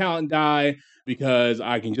any talent die because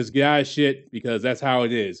I can just get out of shit because that's how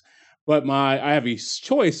it is. but I have a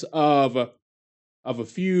choice of a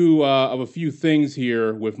few things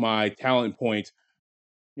here with my talent point.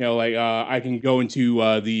 Like I can go into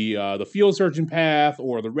the field surgeon path,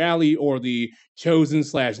 or the rally, or the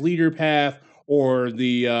chosen/leader path, or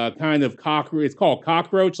the kind of cockroach. It's called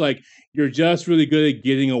cockroach. Like you're just really good at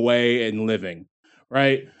getting away and living,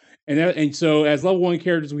 right? And so as level 1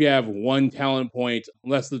 characters, we have 1 talent point,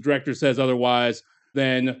 unless the director says otherwise.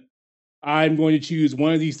 Then I'm going to choose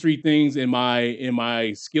one of these 3 things in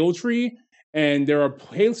my skill tree. And there are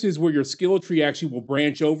places where your skill tree actually will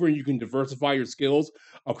branch over, and you can diversify your skills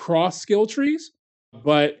across skill trees.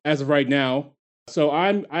 But as of right now, so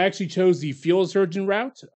I actually chose the field surgeon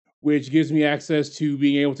route, which gives me access to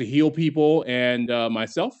being able to heal people and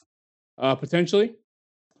myself, potentially,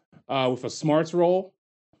 with a smarts roll.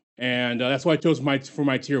 And that's why I chose for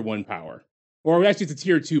my tier 1 power. Or actually, it's a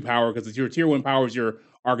tier 2 power, because your tier 1 power is your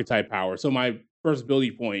archetype power. So my first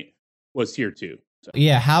ability point was tier 2. So.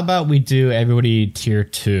 Yeah, how about we do everybody tier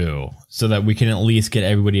 2 so that we can at least get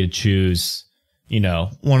everybody to choose,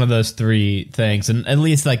 one of those 3 things, and at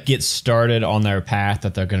least like get started on their path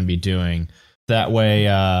that they're going to be doing. That way,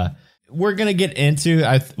 we're going to get into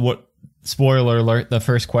what. Spoiler alert, the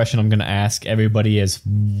first question I'm going to ask everybody is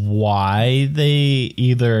why they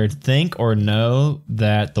either think or know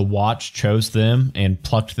that the Watch chose them and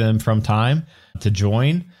plucked them from time to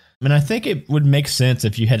join. I mean, I think it would make sense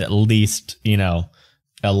if you had at least, a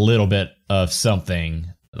little bit of something,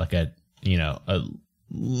 like a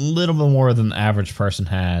little bit more than the average person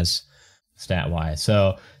has stat-wise.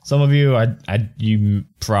 So some of you, you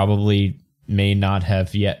probably may not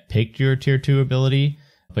have yet picked your tier 2 ability.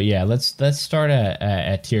 But yeah, let's start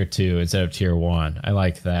at tier 2 instead of tier 1. I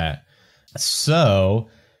like that. So,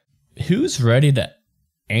 who's ready to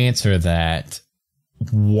answer that?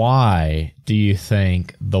 Why do you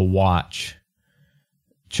think the Watch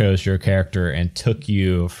chose your character and took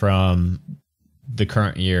you from the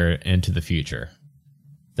current year into the future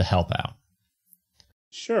to help out?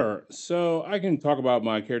 Sure. So I can talk about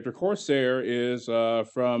my character. Corsair is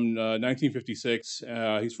from 1956.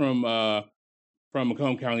 He's from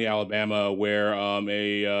Macomb County, Alabama, where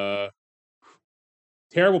a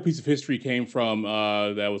terrible piece of history came from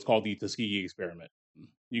that was called the Tuskegee experiment.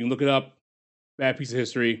 You can look it up. Bad piece of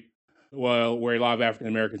history. Well, where a lot of African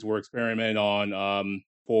Americans were experimented on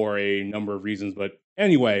for a number of reasons. But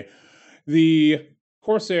anyway, the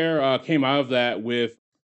Corsair came out of that with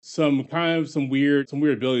some weird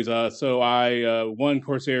abilities. One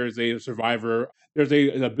Corsair is a survivor. There's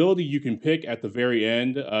an ability you can pick at the very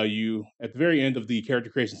end. At the very end of the character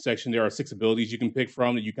creation section, there are 6 abilities you can pick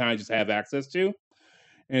from that you kind of just have access to.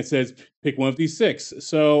 And it says pick one of these 6.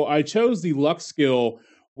 So I chose the luck skill,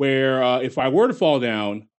 where if I were to fall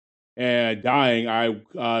down and dying,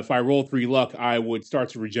 if I roll 3 luck, I would start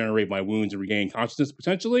to regenerate my wounds and regain consciousness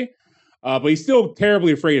potentially. But he's still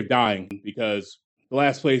terribly afraid of dying, because the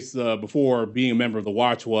last place before being a member of the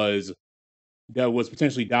Watch was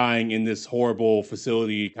potentially dying in this horrible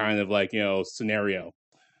facility kind of scenario.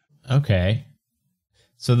 Okay.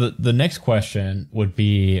 So the next question would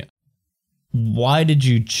be, why did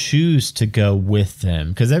you choose to go with them?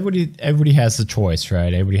 Because everybody has a choice,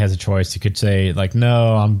 right? Everybody has a choice. You could say like,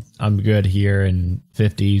 no, I'm good here in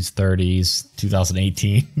 50s, 30s,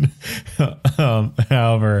 2018,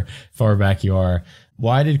 however far back you are.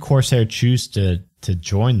 Why did Corsair choose to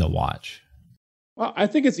join the Watch? Well, I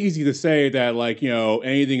think it's easy to say that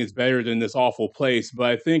anything is better than this awful place,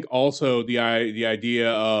 but I think also the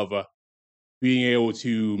idea of being able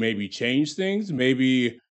to maybe change things,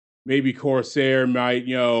 maybe Corsair might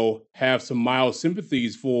have some mild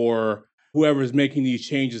sympathies for whoever's making these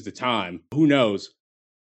changes to time. Who knows?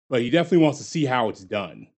 But he definitely wants to see how it's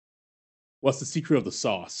done. What's the secret of the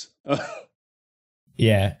sauce?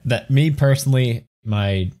 Yeah, that me personally,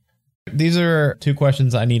 these are 2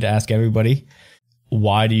 questions I need to ask everybody.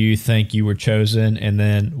 Why do you think you were chosen? And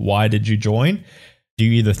then why did you join? Do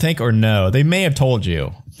you either think or know? They may have told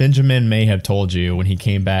you. Benjamin may have told you when he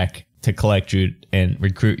came back to collect you and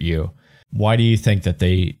recruit you. Why do you think that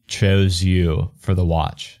they chose you for the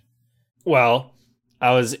Watch? Well,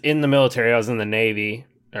 I was in the military. I was in the Navy,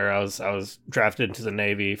 or I was drafted into the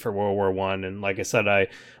Navy for World War I. And like I said, I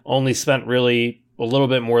only spent really a little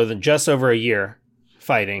bit more than just over a year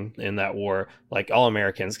fighting in that war, like all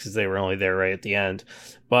Americans, because they were only there right at the end.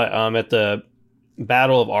 But at the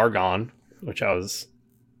Battle of Argonne, which I was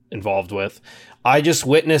involved with, I just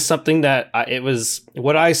witnessed something that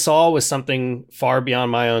what I saw was something far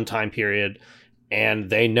beyond my own time period, and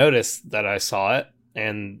they noticed that I saw it.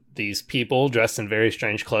 And these people dressed in very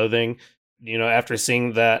strange clothing, after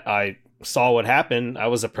seeing that I saw what happened, I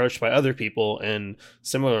was approached by other people in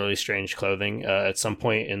similarly strange clothing at some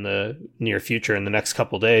point in the near future, in the next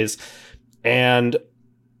couple days. And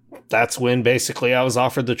that's when basically I was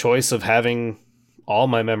offered the choice of having all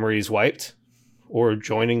my memories wiped or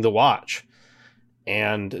joining the Watch.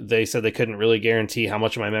 And they said they couldn't really guarantee how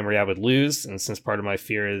much of my memory I would lose. And since part of my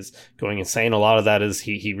fear is going insane, a lot of that is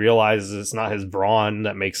he realizes it's not his brawn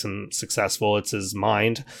that makes him successful, it's his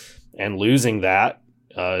mind. And losing that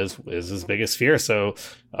is his biggest fear. So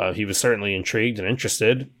he was certainly intrigued and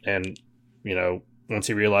interested. And, you know, once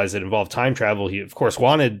he realized it involved time travel, he, of course,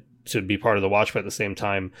 wanted to be part of the Watch, but at the same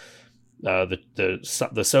time,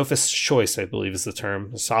 the sophist's choice, I believe is the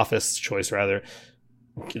term, the sophist's choice, rather,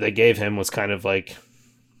 they gave him was kind of like,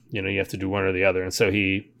 you know, you have to do one or the other. And so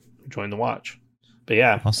he joined the Watch. But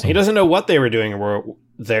yeah, awesome. He doesn't know what they were doing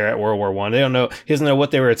there at World War One. They don't know. He doesn't know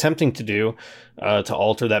what they were attempting to do to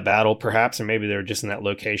alter that battle, perhaps, or maybe they were just in that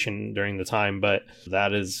location during the time. But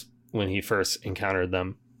that is when he first encountered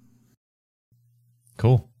them.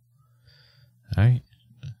 Cool. All right,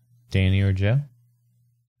 Danny or Joe?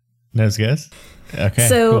 Those guys? Okay.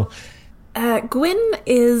 So, cool. Gwyn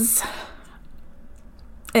is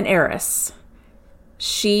an heiress.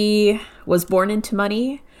 She was born into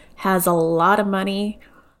money, has a lot of money,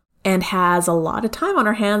 and has a lot of time on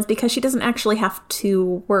her hands because she doesn't actually have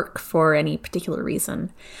to work for any particular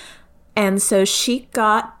reason. And so she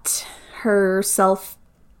got herself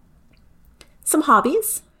some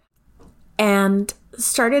hobbies and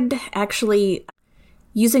started actually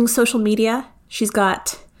using social media. She's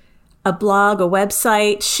got a blog, a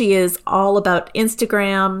website. She is all about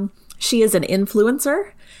Instagram. She is an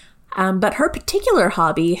influencer. But her particular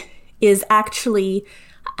hobby is actually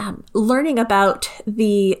learning about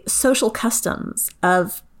the social customs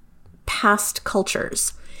of past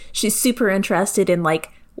cultures. She's super interested in,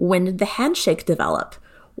 like, when did the handshake develop?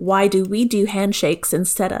 Why do we do handshakes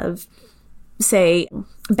instead of, say,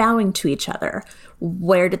 bowing to each other?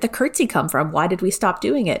 Where did the curtsy come from? Why did we stop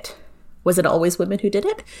doing it? Was it always women who did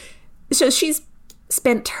it? So she's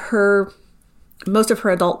spent most of her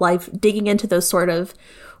adult life digging into those sort of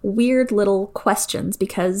weird little questions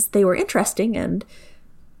because they were interesting, and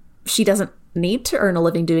she doesn't need to earn a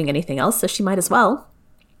living doing anything else, so she might as well.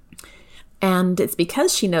 And it's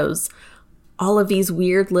because she knows all of these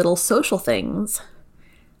weird little social things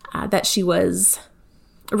that she was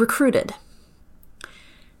recruited,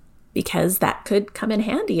 because that could come in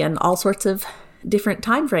handy in all sorts of different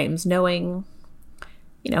time frames, knowing,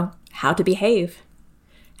 you know, how to behave,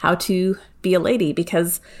 how to be a lady,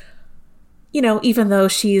 because, you know, even though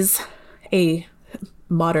she's a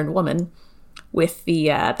modern woman with the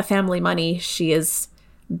family money, she is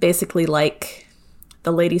basically like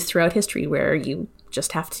the ladies throughout history, where you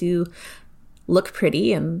just have to look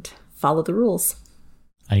pretty and follow the rules.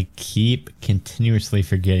 I keep continuously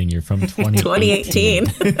forgetting you're from 2018.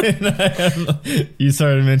 2018. You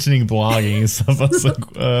started mentioning blogging and stuff. I was like,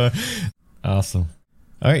 awesome.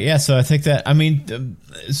 All right, yeah, so I think that, I mean,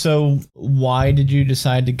 so why did you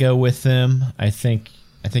decide to go with them? I think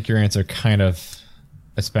your answer kind of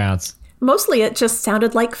expounds. Mostly it just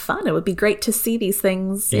sounded like fun. It would be great to see these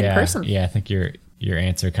things in person. Yeah, I think your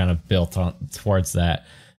answer kind of built on towards that.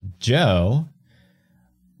 Joe,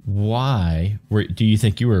 why do you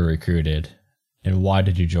think you were recruited, and why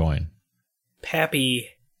did you join? Pappy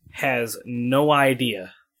has no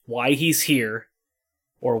idea why he's here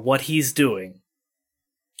or what he's doing,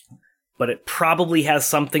 but it probably has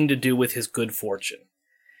something to do with his good fortune.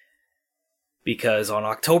 Because on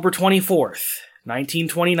October 24th,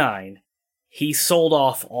 1929, he sold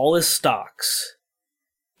off all his stocks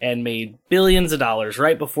and made billions of dollars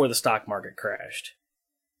right before the stock market crashed.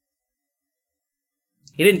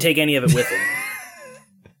 He didn't take any of it with him,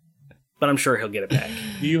 but I'm sure he'll get it back.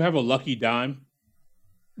 Do you have a lucky dime?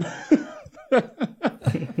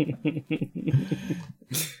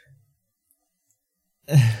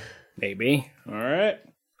 Maybe. All right.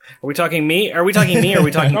 Are we talking me? Are we talking me? Or are we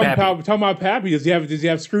talking Pappy? Talking about Pappy. Does he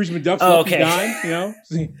have Scrooge McDuck's lucky dime? You know.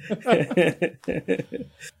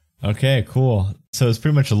 Okay, cool. So it's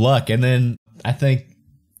pretty much luck, and then I think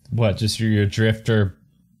just your drifter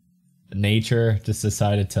nature just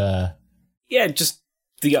decided to. Yeah, just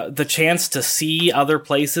the chance to see other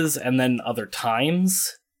places and then other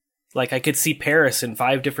times. Like I could see Paris in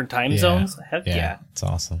 5 different time zones. Heck yeah, it's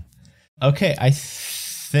awesome. Okay, I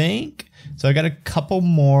think so. I got a couple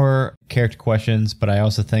more character questions, but I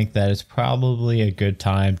also think that it's probably a good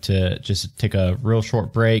time to just take a real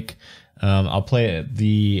short break. I'll play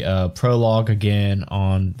the prologue again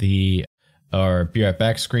on the Be Right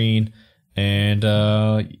Back screen, and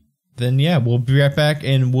then then yeah, we'll be right back,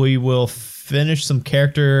 and we will finish some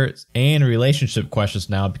character and relationship questions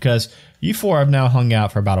now, because you four have now hung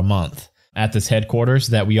out for about a month at this headquarters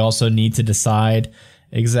that we also need to decide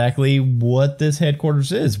exactly what this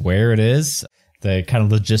headquarters is, where it is, the kind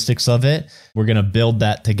of logistics of it. We're going to build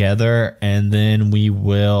that together, and then we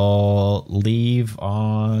will leave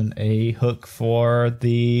on a hook for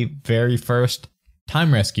the very first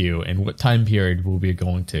time rescue and what time period we'll be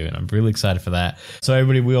going to. And I'm really excited for that. So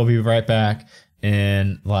everybody, we'll be right back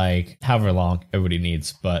in like however long everybody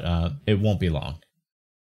needs, but it won't be long.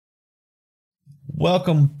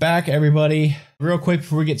 Welcome back, everybody. Real quick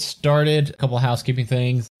before we get started, a couple of housekeeping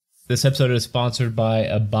things. This episode is sponsored by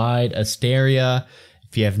Abide Asteria.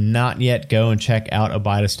 If you have not yet, go and check out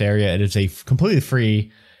Abide Asteria. It is a completely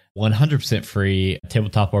free, 100% free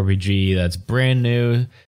tabletop RPG that's brand new.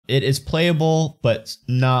 It is playable, but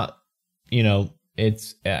not,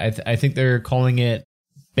 it's, I think they're calling it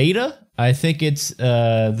beta. I think it's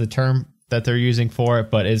the term that they're using for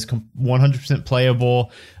it, but it's 100%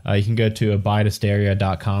 playable. You can go to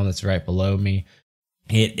abideasteria.com. That's right below me.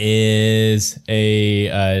 It is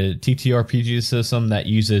a TTRPG system that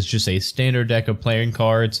uses just a standard deck of playing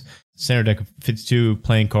cards, standard deck of 52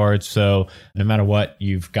 playing cards. So no matter what,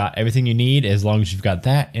 you've got everything you need as long as you've got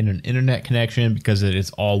that and an internet connection, because it is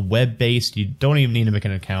all web-based. You don't even need to make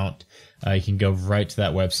an account. You can go right to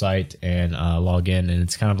that website and log in, and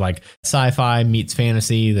it's kind of like sci-fi meets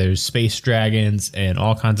fantasy. There's space dragons and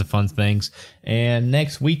all kinds of fun things. And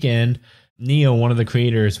next weekend, Neo, one of the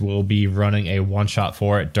creators, will be running a one-shot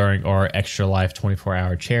for it during our Extra Life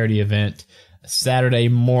 24-hour charity event Saturday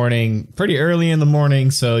morning, pretty early in the morning,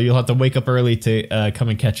 so you'll have to wake up early to come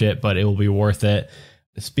and catch it, but it will be worth it.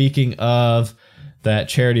 Speaking of that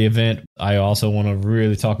charity event, I also want to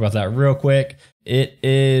really talk about that real quick. It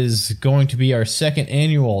is going to be our second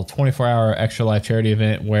annual 24-hour Extra Life charity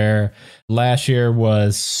event, where last year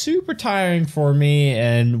was super tiring for me,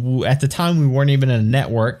 and at the time we weren't even in a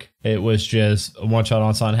network. It was just a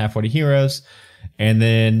one-shot on Halfway to Heroes, and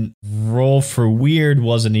then Roll for Weird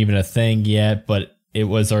wasn't even a thing yet, but it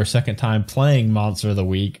was our second time playing Monster of the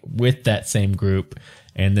Week with that same group,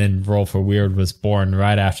 and then Roll for Weird was born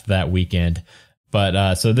right after that weekend.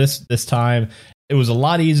 But so this time, it was a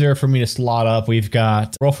lot easier for me to slot up. We've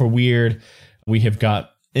got Roll for Weird, we have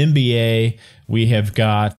got NBA, we have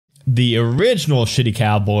got the original Shitty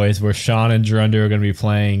Cowboys, where Sean and Gerundu are going to be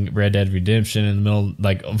playing Red Dead Redemption in the middle,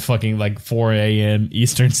 like 4 a.m.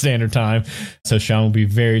 Eastern Standard Time. So Sean will be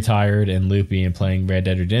very tired and loopy and playing Red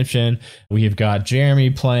Dead Redemption. We have got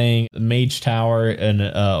Jeremy playing Mage Tower and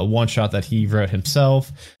a one-shot that he wrote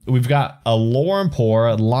himself. We've got a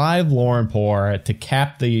live Lore and Pour to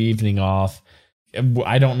cap the evening off.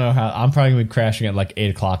 I don't know how. I'm probably going to be crashing at like 8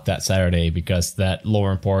 o'clock that Saturday, because that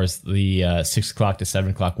Lore and Pour is the 6 o'clock to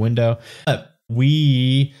 7 o'clock window. But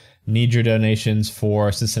we need your donations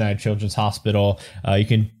for Cincinnati Children's Hospital. You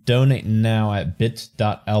can donate now at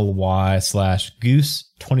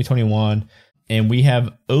bit.ly/goose2021. And we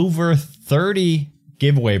have over 30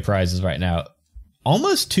 giveaway prizes right now.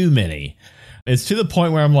 Almost too many. It's to the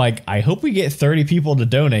point where I'm like, I hope we get 30 people to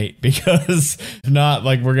donate, because if not,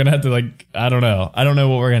 like, we're going to have to, I don't know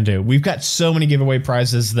what we're going to do. We've got so many giveaway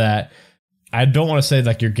prizes that I don't want to say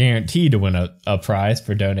like you're guaranteed to win a prize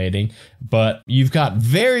for donating, but you've got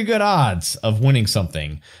very good odds of winning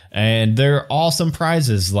something. And they're awesome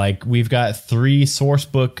prizes. Like, we've got 3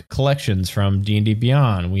 sourcebook collections from D&D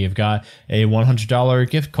Beyond. We have got a $100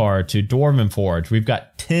 gift card to Dwarven Forge. We've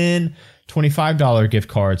got 10 $25 gift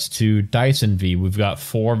cards to Dyson V. We've got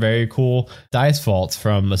 4 very cool dice vaults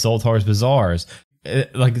from Zoltar's Bazaars.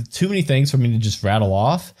 Like, too many things for me to just rattle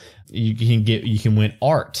off. You can win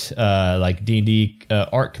art, like D&D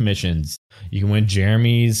art commissions. You can win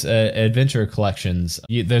Jeremy's adventure collections.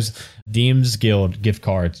 There's Deems Guild gift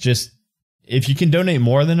cards. Just, if you can donate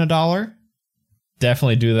more than $1,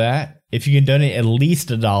 definitely do that. If you can donate at least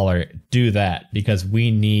 $1, do that, because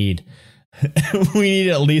we need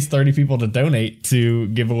at least 30 people to donate to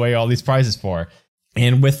give away all these prizes for.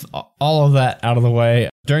 And with all of that out of the way,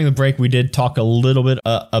 during the break, we did talk a little bit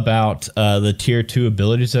about the tier 2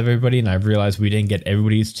 abilities of everybody, and I realized we didn't get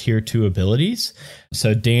everybody's tier 2 abilities.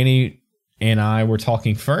 So Danny and I were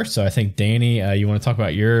talking first. So I think, Danny, you want to talk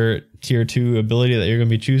about your tier 2 ability that you're going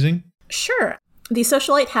to be choosing? Sure. The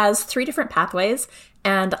Socialite has 3 different pathways,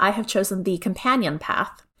 and I have chosen the Companion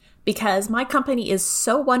path because my company is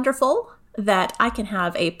so wonderful that I can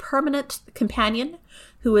have a permanent companion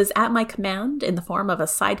who is at my command in the form of a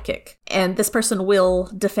sidekick. And this person will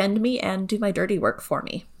defend me and do my dirty work for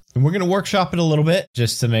me. And we're going to workshop it a little bit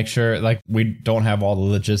just to make sure, like, we don't have all the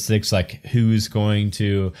logistics, like who's going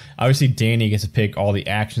to, obviously Danny gets to pick all the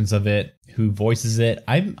actions of it, who voices it.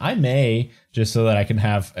 I may, just so that I can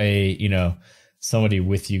have a, somebody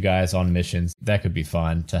with you guys on missions. That could be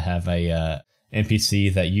fun to have a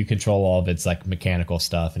NPC that you control all of its like mechanical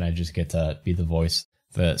stuff, and I just get to be the voice,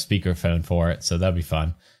 the speakerphone for it. So that'd be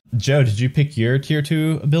fun. Joe, did you pick your tier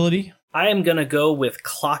 2 ability? I am going to go with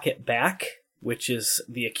Clock It Back, which is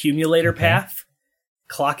the accumulator path.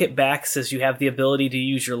 Clock It Back says you have the ability to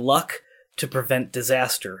use your luck to prevent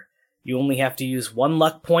disaster. You only have to use 1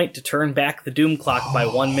 luck point to turn back the doom clock by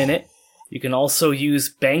 1 minute. You can also use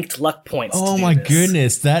banked luck points to do this.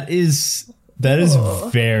 Goodness, that is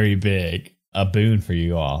very big. A boon for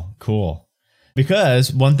you all. Cool.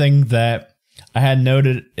 Because one thing that I had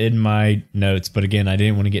noted in my notes, but again, I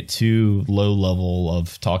didn't want to get too low level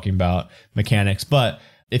of talking about mechanics, but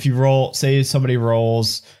if you roll, say somebody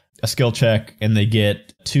rolls a skill check and they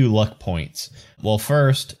get 2 luck points. Well,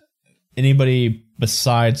 first, anybody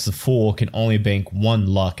besides the fool can only bank 1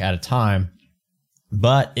 luck at a time.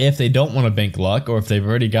 But if they don't want to bank luck, or if they've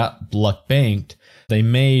already got luck banked, they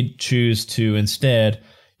may choose to instead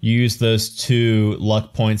use those 2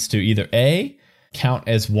 luck points to either A, count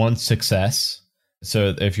as 1 success.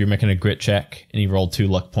 So if you're making a grit check and you roll 2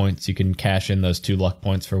 luck points, you can cash in those 2 luck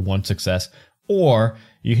points for 1 success. Or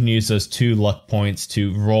you can use those 2 luck points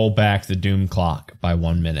to roll back the doom clock by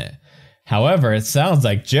 1 minute. However, it sounds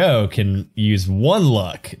like Joe can use 1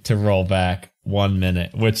 luck to roll back 1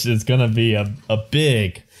 minute, which is going to be a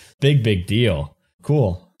big deal.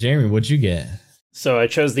 Cool. Jeremy, what'd you get? So I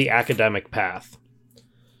chose the academic path.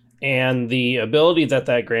 And the ability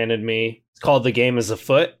that granted me, it's called The Game is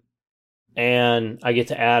Afoot. And I get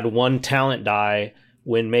to add 1 talent die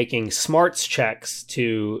when making smarts checks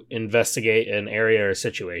to investigate an area or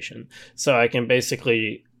situation. So I can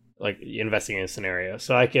basically like investigate a scenario.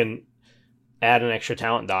 So I can add an extra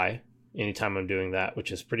talent die anytime I'm doing that,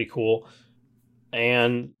 which is pretty cool.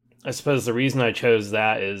 And I suppose the reason I chose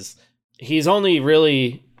that is he's only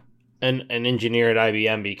really an engineer at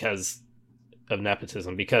IBM because of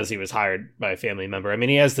nepotism, because he was hired by a family member. I mean,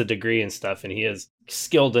 he has the degree and stuff, and he is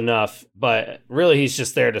skilled enough, but really he's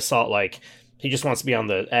just there to solve, like, he just wants to be on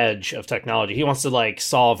the edge of technology. He wants to, like,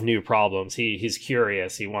 solve new problems. He's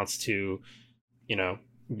curious. He wants to,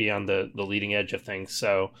 be on the leading edge of things.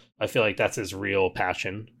 So I feel like that's his real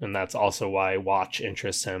passion. And that's also why Watch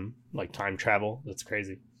interests him, like time travel. That's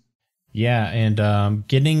crazy. Yeah. And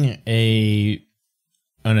getting an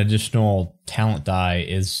additional talent die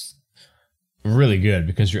is really good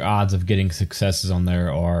because your odds of getting successes on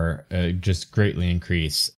there are just greatly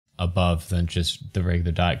increased above than just the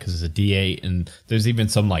regular die, because it's a D8 and there's even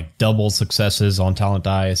some like double successes on talent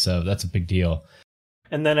die. So that's a big deal.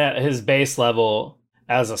 And then at his base level,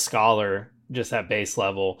 as a scholar, just at base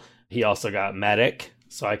level, he also got medic,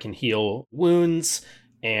 so I can heal wounds,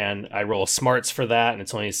 and I roll smarts for that, and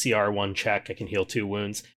it's only a CR1 check. I can heal 2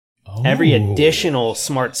 wounds. Oh. Every additional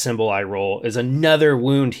smart symbol I roll is another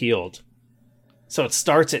wound healed. So it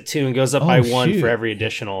starts at 2 and goes up by 1 for every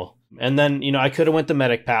additional. And then, I could have went the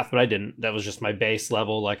medic path, but I didn't. That was just my base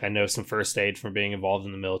level. Like, I know some first aid from being involved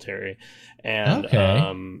in the military, and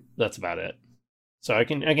that's about it. So I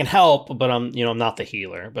can help, but I'm not the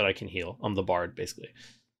healer, but I can heal. I'm the bard, basically.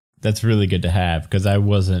 That's really good to have, because I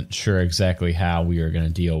wasn't sure exactly how we were going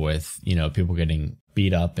to deal with, people getting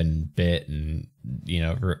beat up and bit and,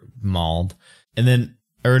 mauled. And then,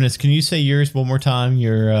 Ernest, can you say yours one more time,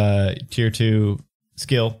 your tier 2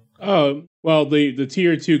 skill? Oh, well, the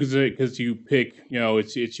tier 2, because you pick,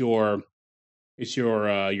 it's your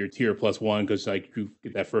tier +1, because like you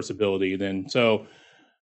get that first ability. Then so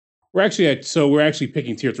we're actually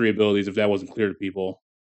picking tier 3 abilities, if that wasn't clear to people.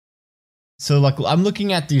 So like I'm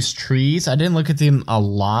looking at these trees. I didn't look at them a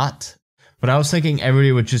lot, but I was thinking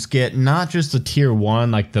everybody would just get not just the tier 1,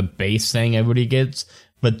 like the base thing everybody gets,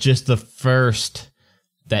 but just the first,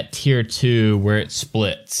 that tier 2 where it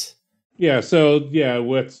splits. Yeah. So yeah,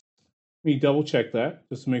 let me double check that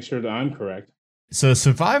just to make sure that I'm correct. So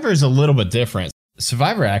Survivor is a little bit different.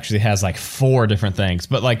 Survivor actually has like 4 different things,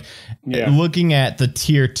 but like looking at the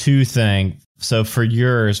tier 2 thing. So for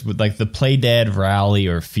yours, with like the Play Dead, Rally,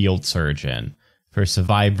 or Field Surgeon for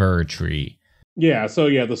Survivor tree. Yeah. So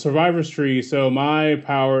yeah, the Survivor's tree. So my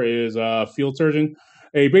power is Field Surgeon.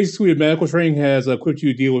 Basically, a medical training has equipped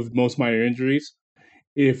you to deal with most minor injuries.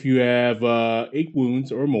 If you have 8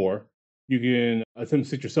 wounds or more, you can attempt to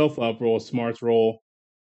stitch yourself up, roll a smarts roll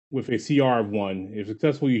with a CR of 1. If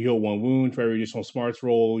successful, you heal 1 wound. For every additional smarts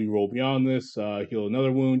roll, you roll beyond this, heal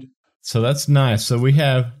another wound. So that's nice. So we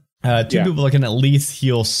have 2 people that can at least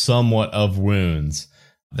heal somewhat of wounds.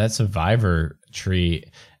 That survivor tree.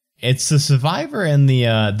 It's the survivor and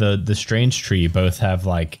the strange tree both have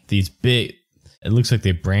like these big. It looks like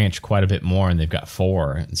they branch quite a bit more, and they've got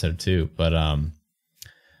 4 instead of 2. But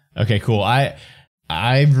okay, cool. I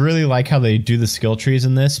really like how they do the skill trees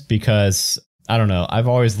in this because I don't know. I've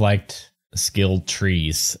always liked skill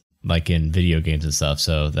trees like in video games and stuff.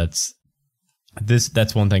 So that's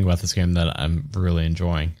one thing about this game that I'm really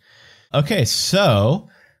enjoying. Okay, so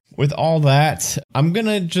with all that, I'm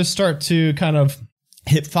gonna just start to kind of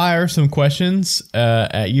hit fire some questions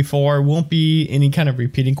at you 4. Won't be any kind of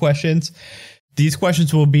repeating questions. These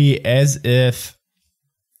questions will be as if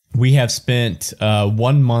we have spent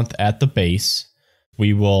 1 month at the base.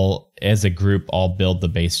 We will, as a group, all build the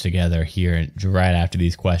base together here right after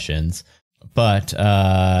these questions. But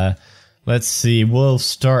let's see. We'll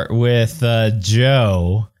start with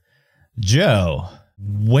Joe. Joe,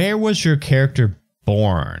 where was your character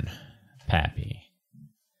born, Pappy?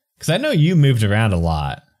 Because I know you moved around a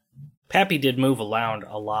lot. Pappy did move around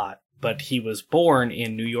a lot, but he was born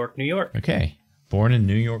in New York, New York. Okay. Born in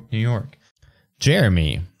New York, New York.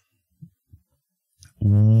 Jeremy,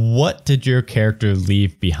 what did your character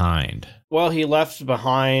leave behind? Well, he left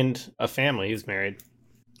behind a family. He was married.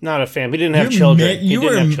 Not a family. He didn't have children. He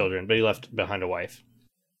didn't have children, but he left behind a wife.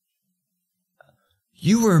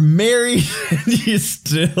 You were married and you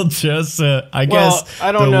still just, I guess,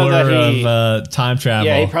 I don't know that he... of time travel.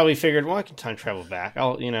 Yeah, he probably figured, well, I can time travel back.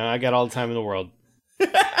 I got all the time in the world.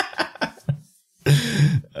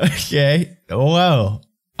 Okay. Whoa.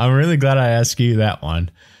 I'm really glad I asked you that one.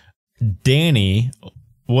 Danny,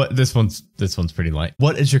 this one's pretty light.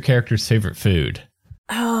 What is your character's favorite food?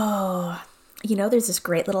 Oh, there's this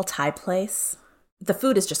great little Thai place. The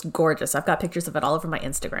food is just gorgeous. I've got pictures of it all over my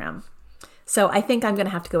Instagram. So I think I'm going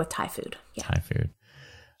to have to go with Thai food. Yeah. Thai food.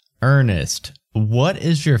 Ernest, what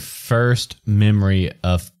is your first memory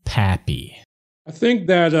of Pappy? I think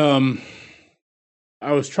that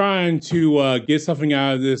I was trying to get something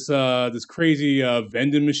out of this crazy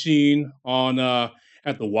vending machine on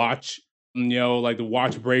at the watch, like the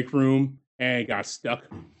watch break room, and it got stuck.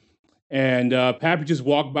 And Pappy just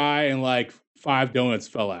walked by and like 5 donuts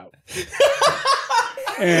fell out.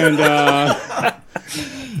 And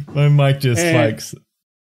my mic just spikes.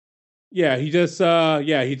 Yeah, he just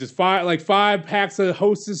 5 packs of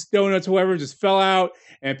Hostess donuts, whoever, just fell out.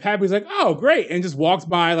 And Pappy's like, "Oh, great!" and just walks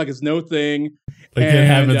by like it's no thing. Like it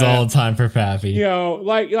happens all the time for Pappy.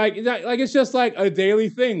 Like it's just like a daily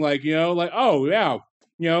thing. Like oh yeah,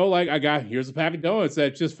 here's a Pappy donuts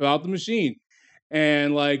that just fell out the machine,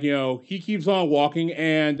 and he keeps on walking,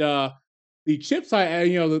 and the chips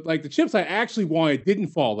the chips I actually wanted didn't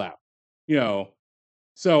fall out.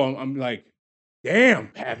 So I'm like, damn,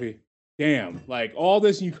 Pappy, damn, like all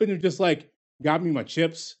this, you couldn't have just like got me my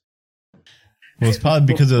chips. Well, it's probably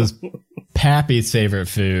because it was Pappy's favorite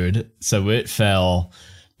food, so it fell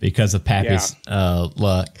because of Pappy's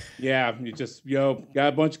luck. Yeah, you just got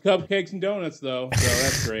a bunch of cupcakes and donuts though, so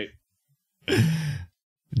that's great.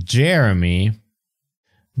 Jeremy,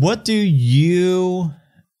 what do you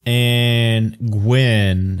and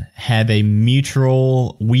Gwen have a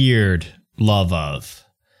mutual weird love of?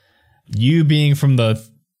 You being from not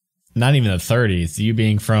even the 30s, you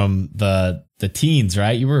being from the teens,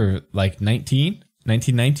 right? You were like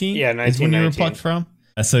 1919? Yeah, 1919. Is when you were plucked from?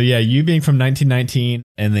 So yeah, you being from 1919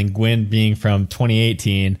 and then Gwen being from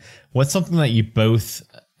 2018. What's something that you both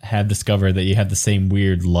have discovered that you have the same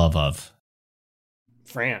weird love of?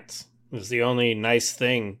 France. It was the only nice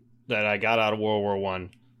thing that I got out of World War I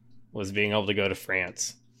was being able to go to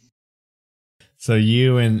France. So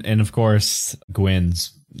you and of course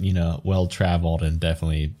Gwen's, well traveled and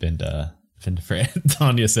definitely been to France.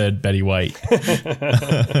 Tanya said Betty White. That's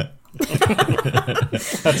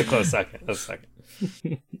a close second. That's a second.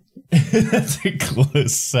 That's a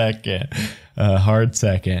close second. Hard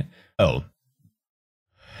second. Oh.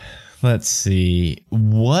 Let's see.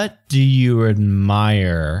 What do you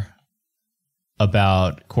admire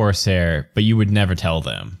about Corsair, but you would never tell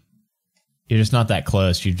them? You're just not that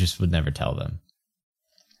close. You just would never tell them.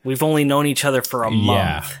 We've only known each other for a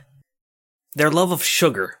month. Their love of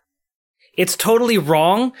sugar. It's totally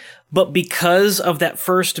wrong, but because of that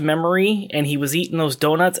first memory and he was eating those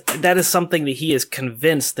donuts, that is something that he is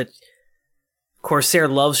convinced that Corsair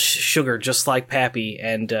loves sugar just like Pappy.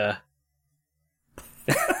 And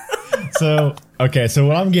So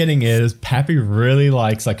what I'm getting is Pappy really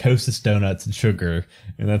likes like Hostess donuts and sugar,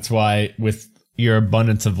 and that's why with your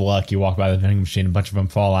abundance of luck, you walk by the vending machine, a bunch of them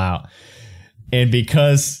fall out. And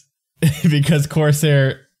because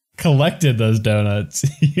Corsair collected those donuts,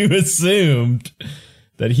 you assumed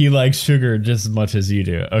that he likes sugar just as much as you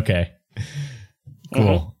do. Okay.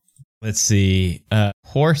 Cool. Let's see.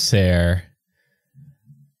 Horsehair.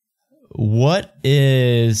 What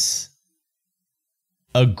is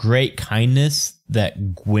a great kindness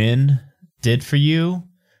that Gwen did for you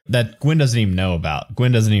that Gwen doesn't even know about?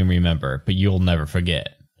 Gwen doesn't even remember, but you'll never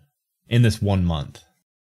forget in this 1 month.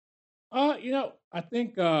 I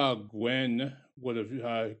think Gwen would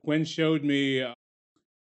have. Gwen showed me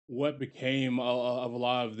what became of a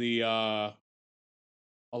lot of the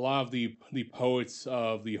poets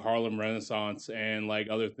of the Harlem Renaissance and like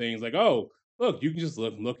other things. Like, oh, look, you can just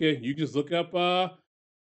look up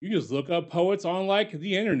poets on like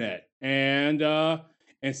the internet and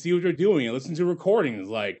see what they're doing and listen to recordings.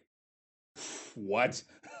 Like, what?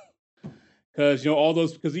 Because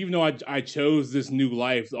because even though I chose this new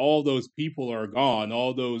life, all those people are gone.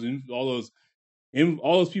 All those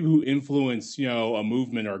people who influence a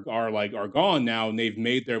movement are gone now, and they've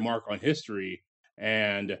made their mark on history.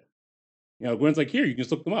 And Gwen's like, here, you can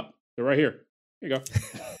just look them up. They're right here. Here you go.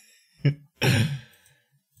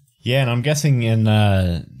 Yeah, and I'm guessing in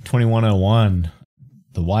 2101,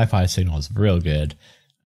 the Wi-Fi signal is real good.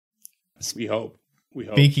 We hope.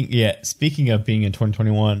 Speaking of being in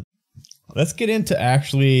 2021, let's get into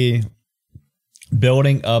actually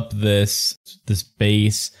building up this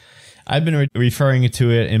base. I've been referring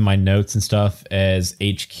to it in my notes and stuff as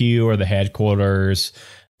HQ or the headquarters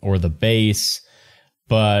or the base.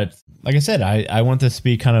 But like I said, I want this to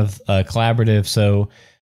be kind of collaborative. So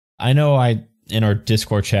I know in our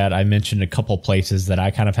Discord chat, I mentioned a couple places that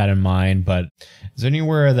I kind of had in mind, but is there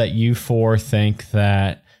anywhere that you four think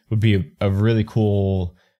that would be a really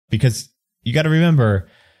cool, because you got to remember,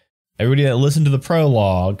 everybody that listened to the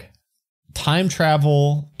prologue, time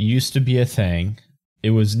travel used to be a thing. It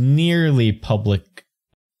was nearly public,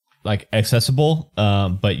 like accessible,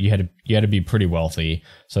 but you had to be pretty wealthy,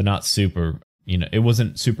 so not super. It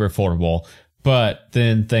wasn't super affordable. But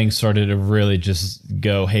then things started to really just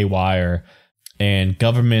go haywire, and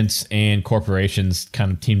governments and corporations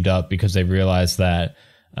kind of teamed up because they realized that,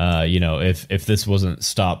 if this wasn't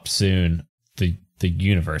stopped soon, the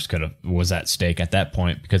universe was at stake at that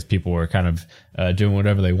point because people were kind of doing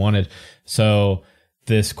whatever they wanted. So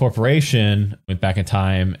this corporation went back in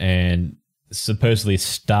time and supposedly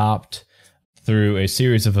stopped, through a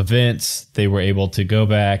series of events, they were able to go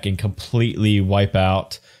back and completely wipe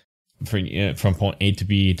out from point A to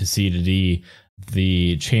B to C to D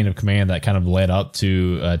the chain of command that kind of led up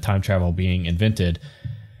to time travel being invented.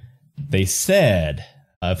 They said,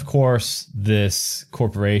 of course, this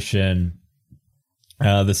corporation,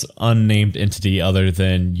 this unnamed entity other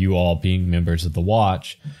than you all being members of the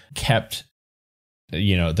Watch, kept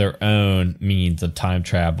their own means of time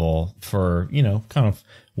travel for kind of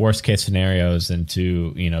worst case scenarios and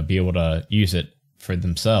to be able to use it for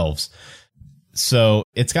themselves. So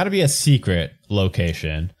it's got to be a secret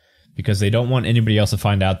location because they don't want anybody else to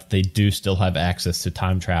find out that they do still have access to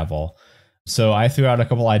time travel. So I threw out a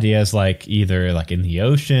couple ideas, like either like in the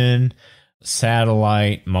ocean,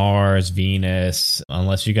 satellite, Mars, Venus,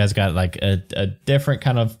 unless you guys got like a different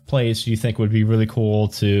kind of place you think would be really cool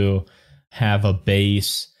to have a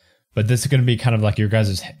base. But this is going to be kind of like your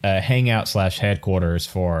guys' hangout / headquarters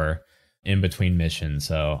for in between missions.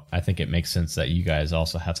 So I think it makes sense that you guys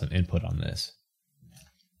also have some input on this.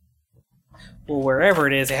 Well, wherever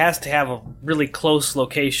it is, it has to have a really close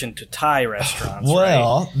location to Thai restaurants.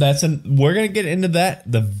 Well, right? We're going to get into that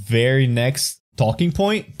the very next talking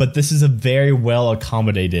point, but this is a very well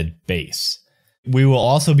accommodated base. We will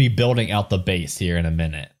also be building out the base here in a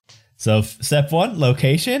minute. So step 1,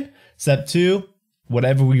 location. Step 2,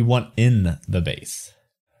 whatever we want in the base.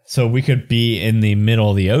 So we could be in the middle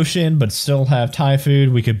of the ocean, but still have Thai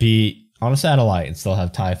food. We could be on a satellite and still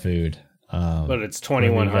have Thai food. But it's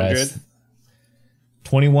 2100.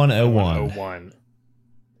 2101.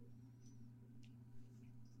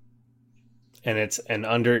 And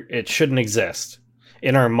it shouldn't exist.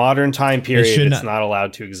 In our modern time period, it's not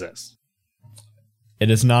allowed to exist. It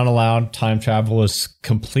is not allowed. Time travel is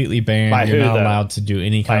completely banned. By You're who, not though? allowed to do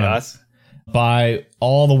any kind of... Us? By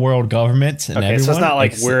all the world governments and everyone. So it's not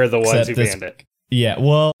like we're the ones who this, banned it. Yeah,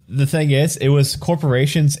 well, the thing is, it was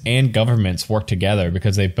corporations and governments worked together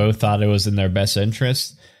because they both thought it was in their best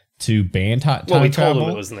interest to ban time travel. Well, we told them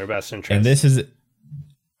it was in their best interest. And this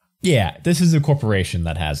is a corporation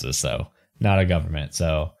that has this, though, not a government.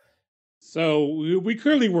 So we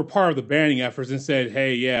clearly were part of the banning efforts and said,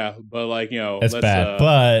 hey, yeah, but it's bad.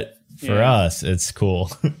 But for us, it's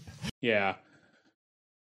cool. Yeah.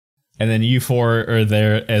 And then you four are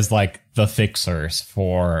there as like the fixers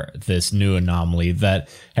for this new anomaly that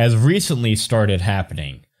has recently started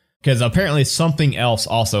happening. Because apparently something else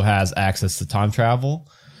also has access to time travel.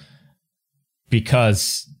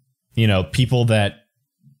 because, people that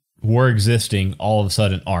were existing all of a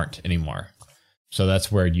sudden aren't anymore. So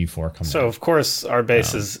that's where U4 comes in. So, of course, our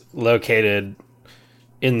base is located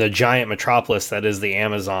in the giant metropolis that is the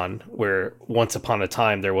Amazon, where once upon a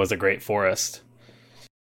time there was a great forest.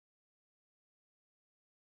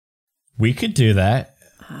 We could do that.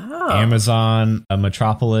 Oh. Amazon, a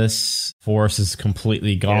metropolis forest is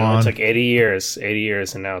completely gone. It took 80 years,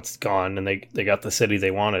 and now it's gone, and they got the city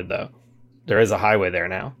they wanted, though. There is a highway there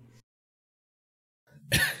now.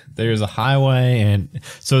 There's a highway, and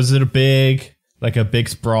so is it a big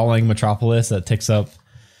sprawling metropolis that takes up?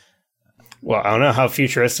 Well, I don't know, how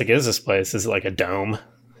futuristic is this place? Is it like a dome?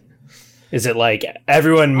 Is it like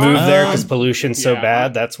everyone moved there because pollution's so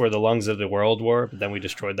bad? That's where the lungs of the world were, but then we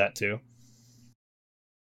destroyed that too.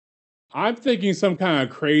 I'm thinking some kind of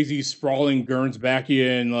crazy sprawling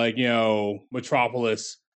Gernsbackian,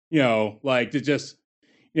 metropolis, to just,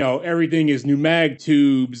 everything is pneumatic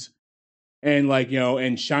tubes and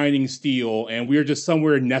and shining steel. And we're just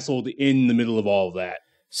somewhere nestled in the middle of all of that.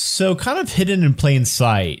 So kind of hidden in plain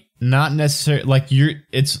sight, not necessarily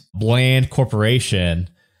it's bland corporation,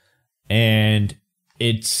 and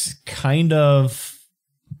it's kind of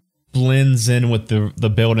blends in with the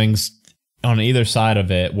buildings on either side of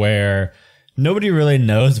it, where nobody really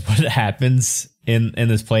knows what happens in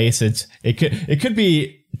this place. It could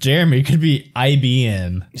be Jeremy, it could be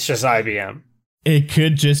IBM. It's just IBM. It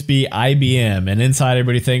could just be IBM, and inside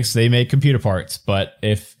everybody thinks they make computer parts. But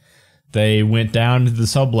if they went down to the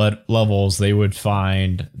sub levels, they would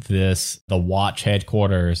find the watch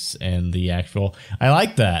headquarters and the actual. I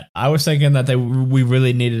like that. I was thinking that we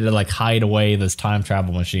really needed to hide away this time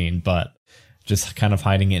travel machine, but just kind of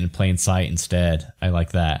hiding it in plain sight instead. I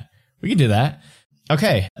like that. We can do that.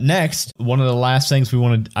 Okay, next, one of the last things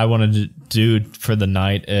I wanted to do for the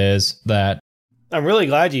night is that I'm really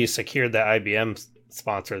glad you secured that IBM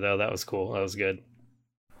sponsor, though. That was cool. That was good.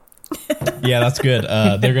 Yeah, that's good.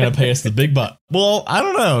 They're going to pay us the big buck. Well, I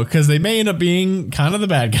don't know, because they may end up being kind of the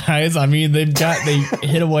bad guys. I mean, they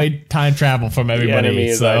hid away time travel from everybody. The enemy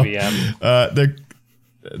is so, IBM.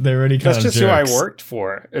 They're already kind of That's just jerks. who I worked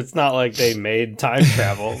for. It's not like they made time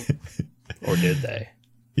travel. Or did they?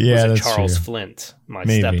 Yeah, was it that's Charles true. Flint, my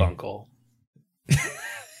Maybe. step-uncle?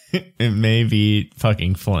 It may be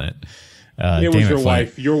fucking Flint. It was your Flint.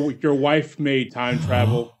 wife. Your wife made time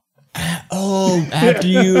travel. Oh, after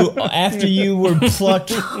you were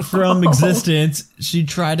plucked from existence, she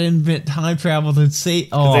tried to invent time travel to say.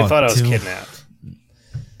 Oh, They thought I was kidnapped.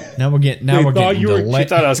 Now we're getting. She She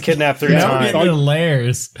thought I was kidnapped through Now we're time. getting into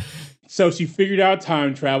layers. So she figured out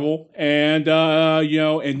time travel, and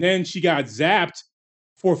and then she got zapped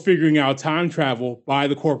for figuring out time travel by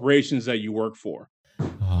the corporations that you work for.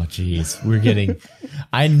 Oh, jeez, we're getting.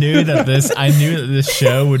 I knew that this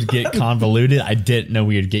show would get convoluted. I didn't know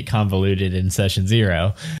we would get convoluted in session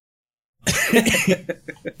 0.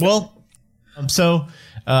 Well, so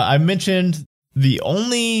I mentioned the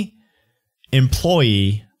only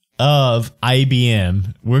employee of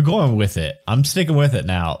IBM. We're going with it. I'm sticking with it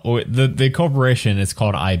now. The corporation is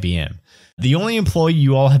called IBM. The only employee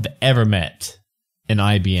you all have ever met in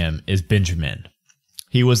IBM is Benjamin.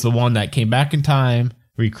 He was the one that came back in time,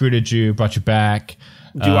 recruited you, brought you back.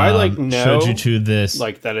 Do I know showed you to this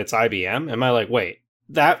that it's IBM? Am I wait,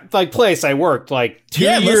 that place I worked 2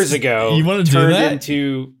 Yeah, years ago you wanna do turned that?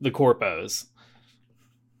 into the corpos.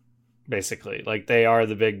 Basically, they are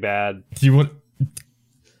the big bad Do you want?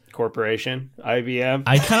 corporation, IBM.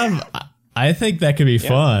 I think that could be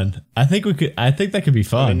fun. I think that could be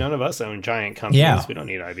fun. I mean, none of us own giant companies. Yeah. We don't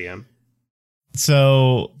need IBM.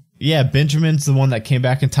 So yeah, Benjamin's the one that came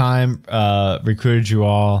back in time, recruited you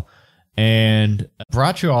all, and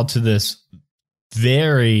brought you all to this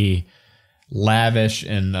very lavish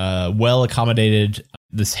and well accommodated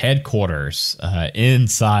this headquarters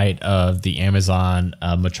inside of the Amazon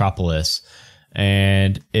metropolis,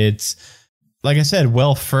 and it's, like I said,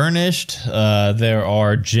 well furnished. There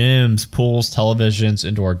are gyms, pools, televisions,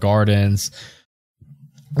 indoor gardens.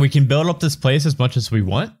 We can build up this place as much as we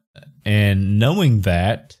want. And knowing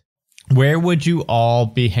that, where would you all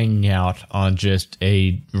be hanging out on just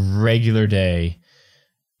a regular day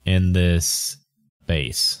in this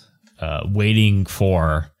base, waiting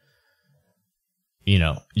for,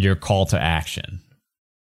 your call to action?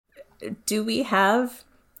 Do we have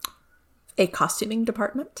a costuming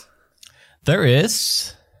department? There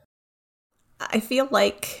is. I feel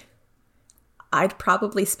like I'd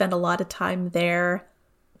probably spend a lot of time there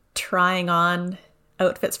trying on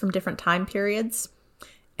outfits from different time periods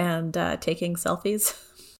and taking selfies.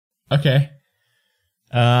 Okay.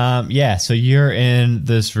 Yeah, so you're in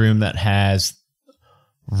this room that has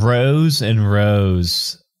rows and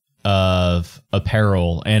rows of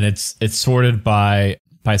apparel, and it's sorted by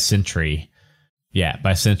century. Yeah,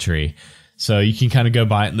 by century. So you can kind of go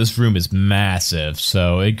by it, and this room is massive.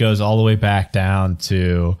 So it goes all the way back down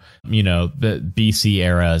to, the BC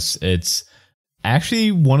eras. It's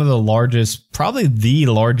actually one of the largest, probably the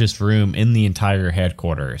largest room in the entire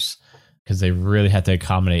headquarters, because they really had to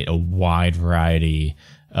accommodate a wide variety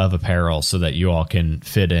of apparel so that you all can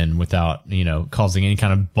fit in without, causing any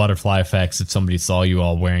kind of butterfly effects if somebody saw you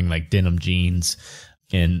all wearing like denim jeans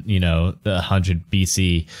in, the 100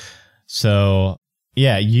 BC. So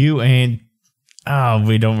yeah, you and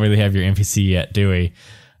we don't really have your NPC yet, do we?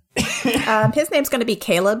 His name's going to be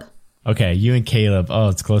Caleb. Okay, you and Caleb. Oh,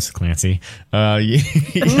 it's close to Clancy. You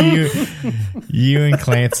and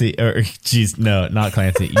Clancy, or geez, no, not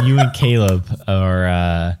Clancy. You and Caleb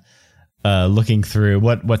are looking through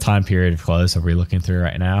what time period of clothes are we looking through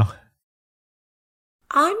right now?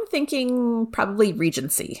 I'm thinking probably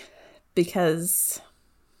Regency, because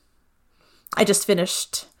I just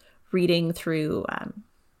finished reading through,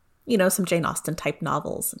 some Jane Austen type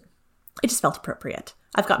novels. It just felt appropriate.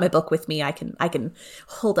 I've got my book with me. I can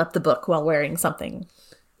hold up the book while wearing something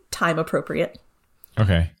time appropriate.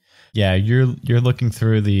 Okay. Yeah, you're looking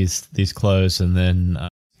through these clothes, and then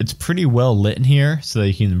it's pretty well lit in here so that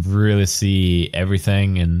you can really see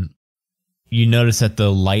everything, and you notice that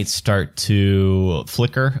the lights start to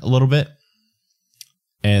flicker a little bit,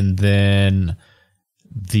 and then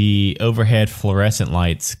the overhead fluorescent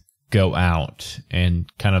lights go out, and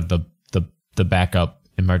kind of the backup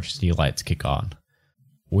emergency lights kick on.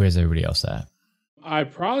 Where's everybody else at? I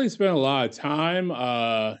probably spent a lot of time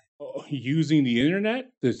using the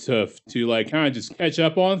internet to like kind of just catch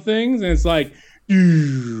up on things, and it's like,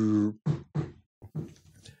 and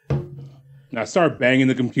I start banging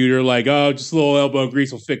the computer like, oh, just a little elbow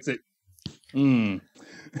grease will fix it.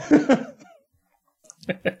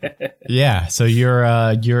 Yeah, so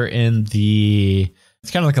you're in the,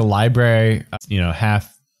 it's kind of like a library,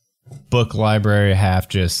 half book library, half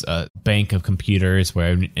just a bank of computers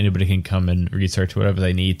where anybody can come and research whatever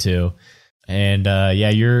they need to. And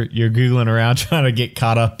you're Googling around trying to get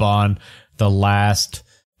caught up on the last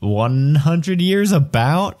 100 years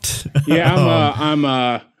about.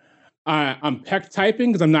 Yeah, I'm peck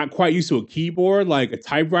typing because I'm not quite used to a keyboard. Like a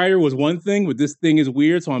typewriter was one thing, but this thing is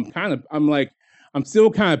weird. So I'm still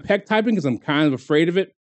kind of peck typing because I'm kind of afraid of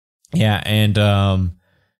it. Yeah, and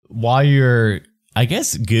while you're, I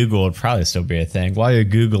guess Google would probably still be a thing. While you're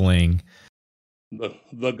Googling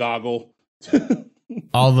the goggle,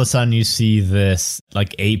 all of a sudden you see this like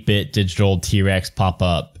 8-bit digital T-Rex pop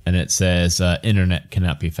up, and it says internet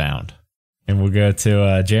cannot be found. And we'll go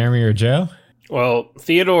to Jeremy or Joe. Well,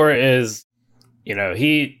 Theodore is,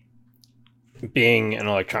 he being an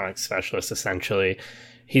electronics specialist, essentially,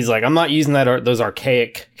 he's like, I'm not using those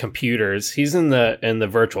archaic computers. He's in the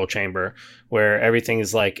virtual chamber where everything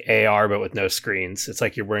is like AR, but with no screens. It's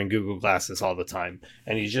like you're wearing Google glasses all the time.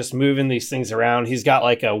 And he's just moving these things around. He's got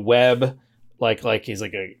like a web, like he's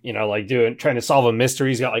like trying to solve a mystery.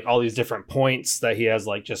 He's got like all these different points that he has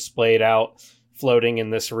like just splayed out, floating in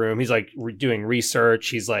this room. He's like doing research.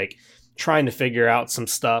 He's like trying to figure out some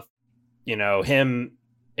stuff. Him,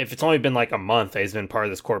 if it's only been like a month that he's been part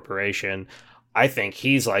of this corporation, I think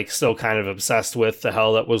he's like still kind of obsessed with the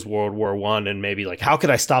hell that was World War I, and maybe like, how could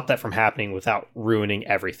I stop that from happening without ruining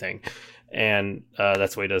everything? And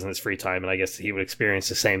that's what he does in his free time. And I guess he would experience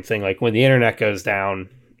the same thing. Like when the internet goes down,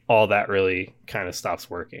 all that really kind of stops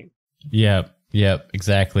working. Yep,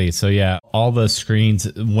 exactly. So yeah, all the screens,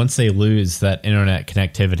 once they lose that internet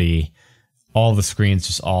connectivity, all the screens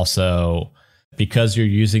just also, because you're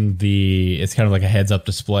using it's kind of like a heads up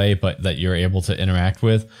display, but that you're able to interact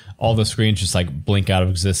with, all the screens just like blink out of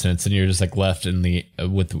existence, and you're just like left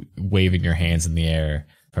with waving your hands in the air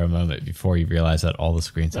for a moment before you realize that all the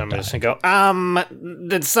screens have died. I'm just gonna go,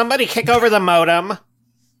 did somebody kick over the modem?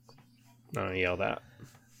 I'll yell that.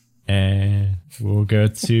 And we'll go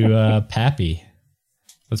to Pappy.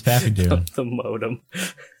 What's Pappy doing? The modem.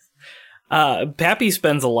 Pappy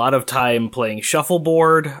spends a lot of time playing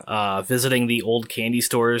shuffleboard, visiting the old candy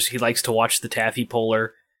stores. He likes to watch the Taffy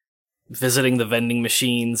Puller, visiting the vending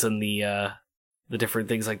machines and the different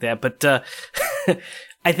things like that. But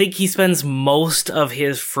I think he spends most of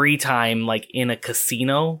his free time like in a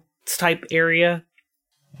casino type area.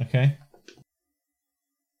 Okay.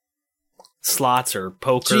 Slots or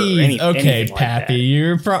poker. Jeez, or okay, anything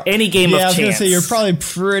Pappy, like any game of chance. I was gonna say you're probably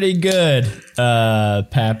pretty good,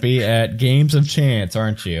 Pappy, at games of chance,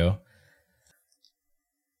 aren't you?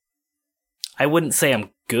 I wouldn't say I'm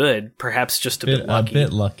good. Perhaps just a bit lucky. A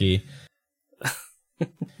bit lucky.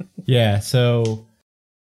 Yeah. So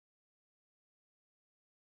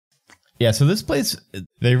Yeah, so this place,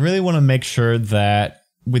 they really want to make sure that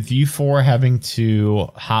with you four having to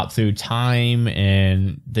hop through time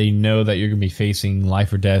and they know that you're going to be facing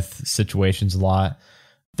life or death situations a lot,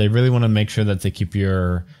 they really want to make sure that they keep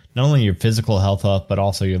your, not only your physical health up, but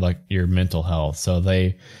also your mental health. So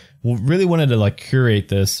they really wanted to curate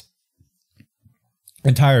this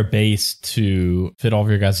entire base to fit all of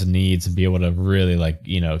your guys' needs and be able to really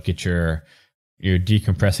get your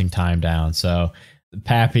decompressing time down. So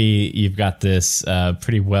Pappy, you've got this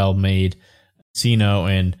pretty well made casino,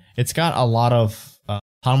 and it's got a lot of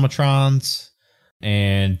automatrons,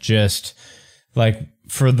 and just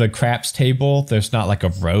for the craps table, there's not a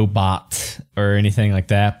robot or anything like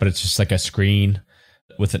that, but it's just a screen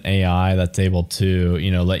with an AI that's able to,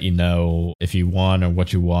 let you know if you won or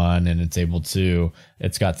what you won. And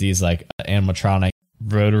it's got these animatronic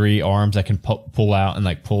rotary arms that can pull out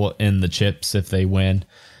and pull in the chips if they win.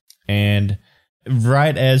 And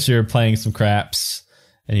right as you're playing some craps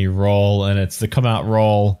and you roll, and it's the come out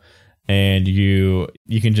roll, and you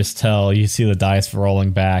can just tell, you see the dice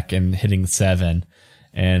rolling back and hitting 7.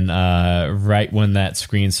 And right when that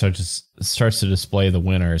screen starts to display the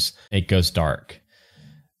winners, it goes dark.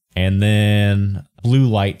 And then blue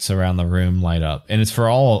lights around the room light up. And it's for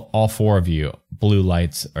all 4 of you. Blue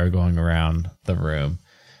lights are going around the room.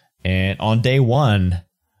 And on day 1,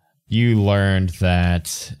 you learned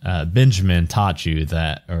that Benjamin taught you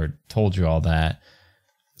that, or told you all that.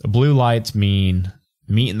 Blue lights mean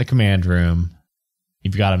meet in the command room.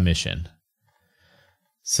 You've got a mission.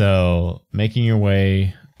 So making your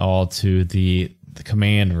way all to the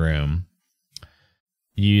command room,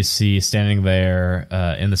 you see standing there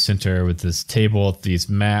in the center with this table with these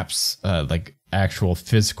maps, actual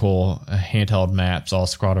physical handheld maps all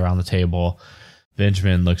scrawled around the table.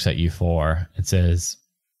 Benjamin looks at you 4 and says,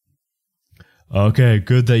 "Okay,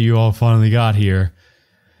 good that you all finally got here.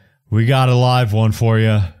 We got a live one for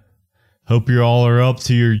you. Hope you all are up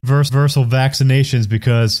to your universal vaccinations,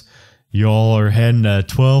 because y'all are heading to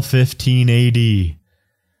 1215 AD.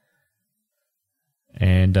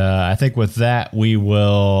 And I think with that, we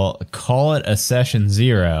will call it a session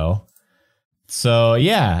 0. So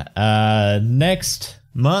yeah, next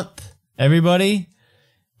month, everybody,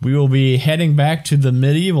 we will be heading back to the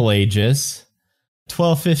medieval ages,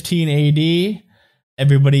 1215 AD.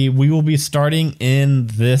 Everybody, we will be starting in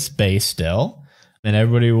this base still, and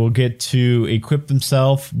everybody will get to equip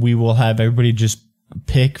themselves. We will have everybody just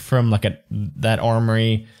pick from that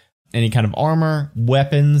armory any kind of armor,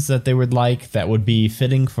 weapons that they would like that would be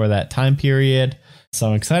fitting for that time period. So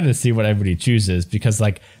I'm excited to see what everybody chooses, because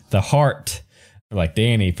the heart,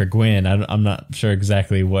 Danny for Gwen, I'm not sure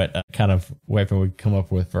exactly what kind of weapon we come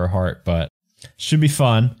up with for a heart, but should be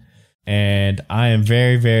fun. And I am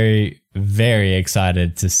very, very, very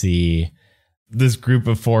excited to see this group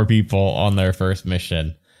of 4 people on their first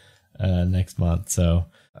mission next month. So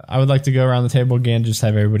I would like to go around the table again, just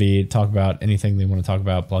have everybody talk about anything they want to talk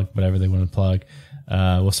about, plug whatever they want to plug.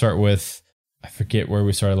 We'll start with, I forget where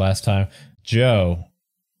we started last time. Joe,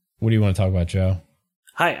 what do you want to talk about, Joe?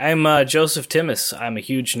 Hi, I'm Joseph Timmis. I'm a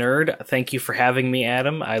huge nerd. Thank you for having me,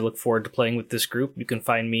 Adam. I look forward to playing with this group. You can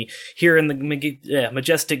find me here in the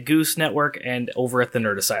Majestic Goose Network and over at the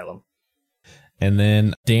Nerd Asylum. And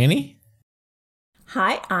then Danny?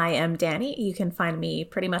 Hi, I am Danny. You can find me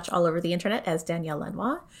pretty much all over the internet as Danielle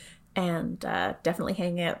Lenoir, and definitely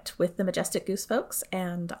hang out with the Majestic Goose folks.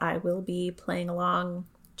 And I will be playing along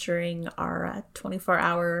during our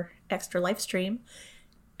 24-hour extra live stream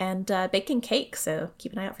and baking cake. So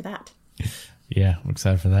keep an eye out for that. Yeah, I'm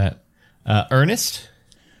excited for that. Ernest?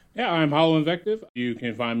 Yeah, I'm Hollow Invective. You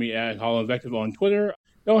can find me at Hollow Invective on Twitter.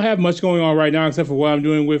 Don't have much going on right now except for what I'm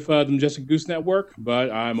doing with the Majestic Goose Network, but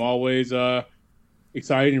I'm always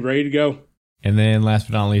excited and ready to go. And then last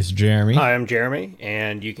but not least, Jeremy. Hi, I'm Jeremy,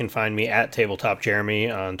 and you can find me at Tabletop Jeremy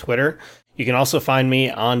on Twitter. You can also find me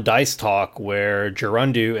on Dice Talk, where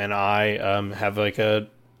Gerundu and I have a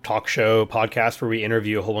talk show podcast where we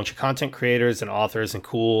interview a whole bunch of content creators and authors and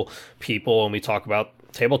cool people, and we talk about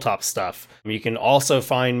tabletop stuff. You can also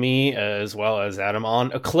find me, as well as Adam,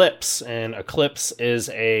 on Eclipse, and Eclipse is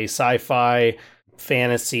a sci-fi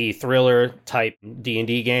fantasy thriller type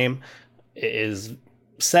D&D game. It is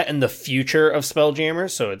set in the future of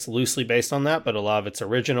Spelljammers, so it's loosely based on that, but a lot of it's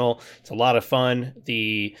original. It's a lot of fun.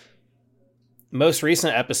 The most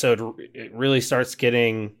recent episode, it really starts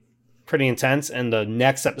getting pretty intense, and the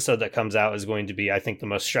next episode that comes out is going to be, I think, the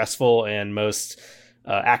most stressful and most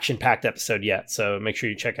action-packed episode yet. So make sure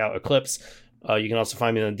you check out Eclipse. You can also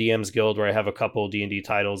find me in the DMs Guild, where I have a couple D&D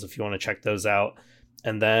titles if you want to check those out.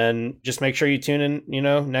 And then just make sure you tune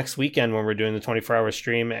in, next weekend when we're doing the 24-hour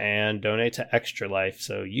stream and donate to Extra Life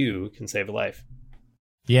so you can save a life.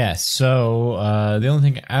 Yeah, so the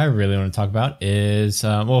only thing I really want to talk about is,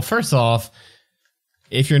 first off,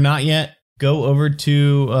 if you're not yet, go over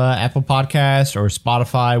to Apple Podcast or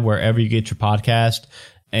Spotify, wherever you get your podcast,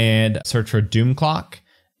 and search for Doom Clock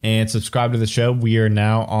and subscribe to the show. We are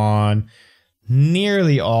now on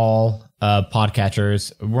nearly all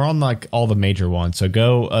podcatchers. We're on like all the major ones. So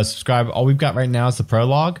go subscribe. All we've got right now is the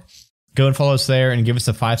prologue. Go and follow us there and give us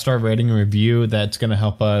a 5-star rating and review. That's going to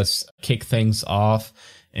help us kick things off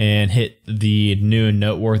and hit the new and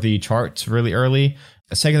noteworthy charts really early.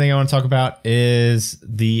 The second thing I want to talk about is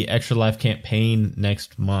the Extra Life campaign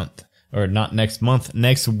next month, or not next month,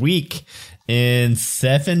 next week in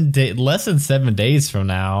less than 7 days from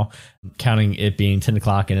now, counting it being 10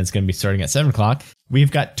 o'clock and it's going to be starting at 7 o'clock.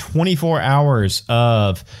 We've got 24 hours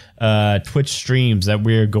of Twitch streams that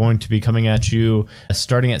we're going to be coming at you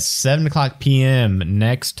starting at 7 o'clock p.m.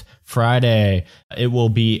 next Friday. It will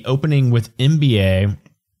be opening with NBA.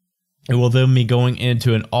 It will then be going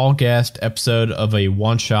into an all-guest episode of a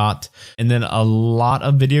one-shot, and then a lot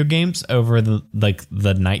of video games over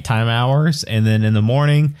the nighttime hours. And then in the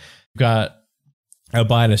morning, we've got a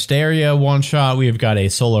Blind Asteria one-shot. We've got a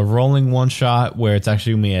solo rolling one-shot where it's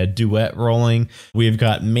actually going to be a duet rolling. We've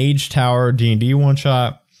got Mage Tower D&D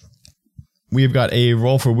one-shot. We've got a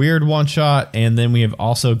Roll for Weird one-shot, and then we have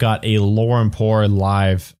also got a Lore and Pour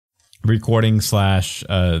live recording /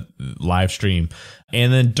 live stream.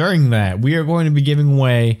 And then during that, we are going to be giving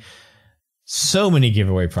away so many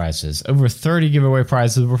giveaway prizes, over 30 giveaway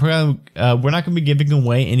prizes. We're not going to be giving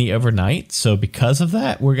away any overnight. So because of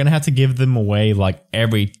that, we're going to have to give them away like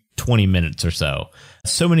every 20 minutes or so.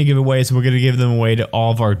 So many giveaways. We're going to give them away to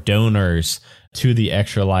all of our donors to the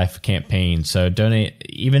Extra Life campaign. So donate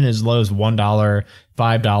even as low as $1,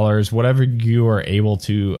 $5, whatever you are able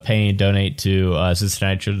to pay and donate to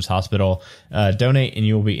Cincinnati Children's Hospital. Donate and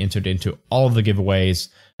you will be entered into all of the giveaways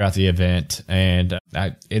throughout the event. And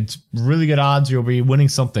it's really good odds you'll be winning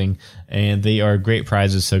something, and they are great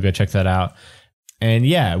prizes. So go check that out. And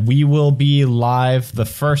yeah, we will be live the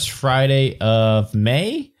first Friday of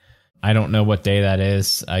May. I don't know what day that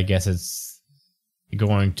is. I guess it's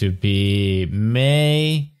going to be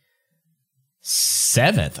May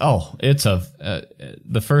 7th. Oh, it's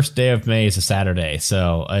the first day of May is a Saturday.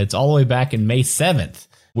 So it's all the way back in May 7th.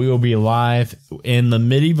 We will be live in the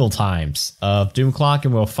medieval times of Doom Clock,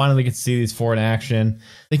 and we'll finally get to see these 4 in action.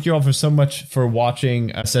 Thank you all for so much for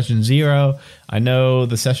watching Session 0. I know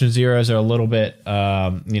the Session 0s are a little bit,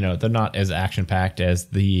 they're not as action-packed as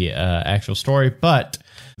the actual story, but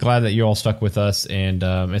glad that you all stuck with us. And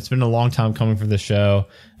it's been a long time coming for this show,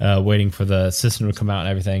 waiting for the system to come out and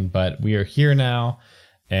everything, but we are here now.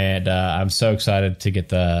 And I'm so excited to get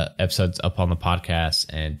the episodes up on the podcast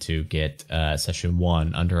and to get Session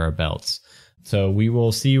 1 under our belts. So we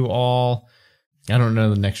will see you all. I don't know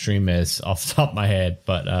the next stream is off the top of my head,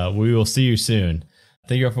 but we will see you soon.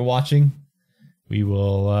 Thank you all for watching. We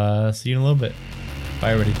will see you in a little bit.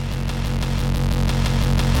 Bye, everybody.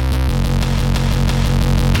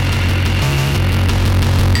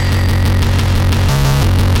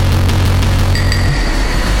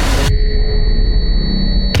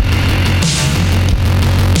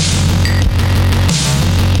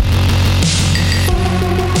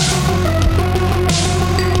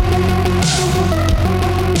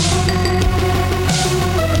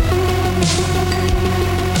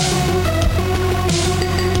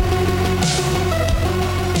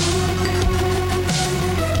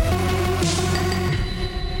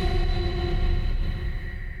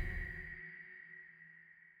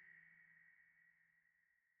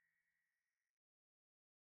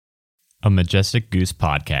 A Majestic Goose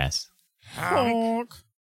podcast. Honk.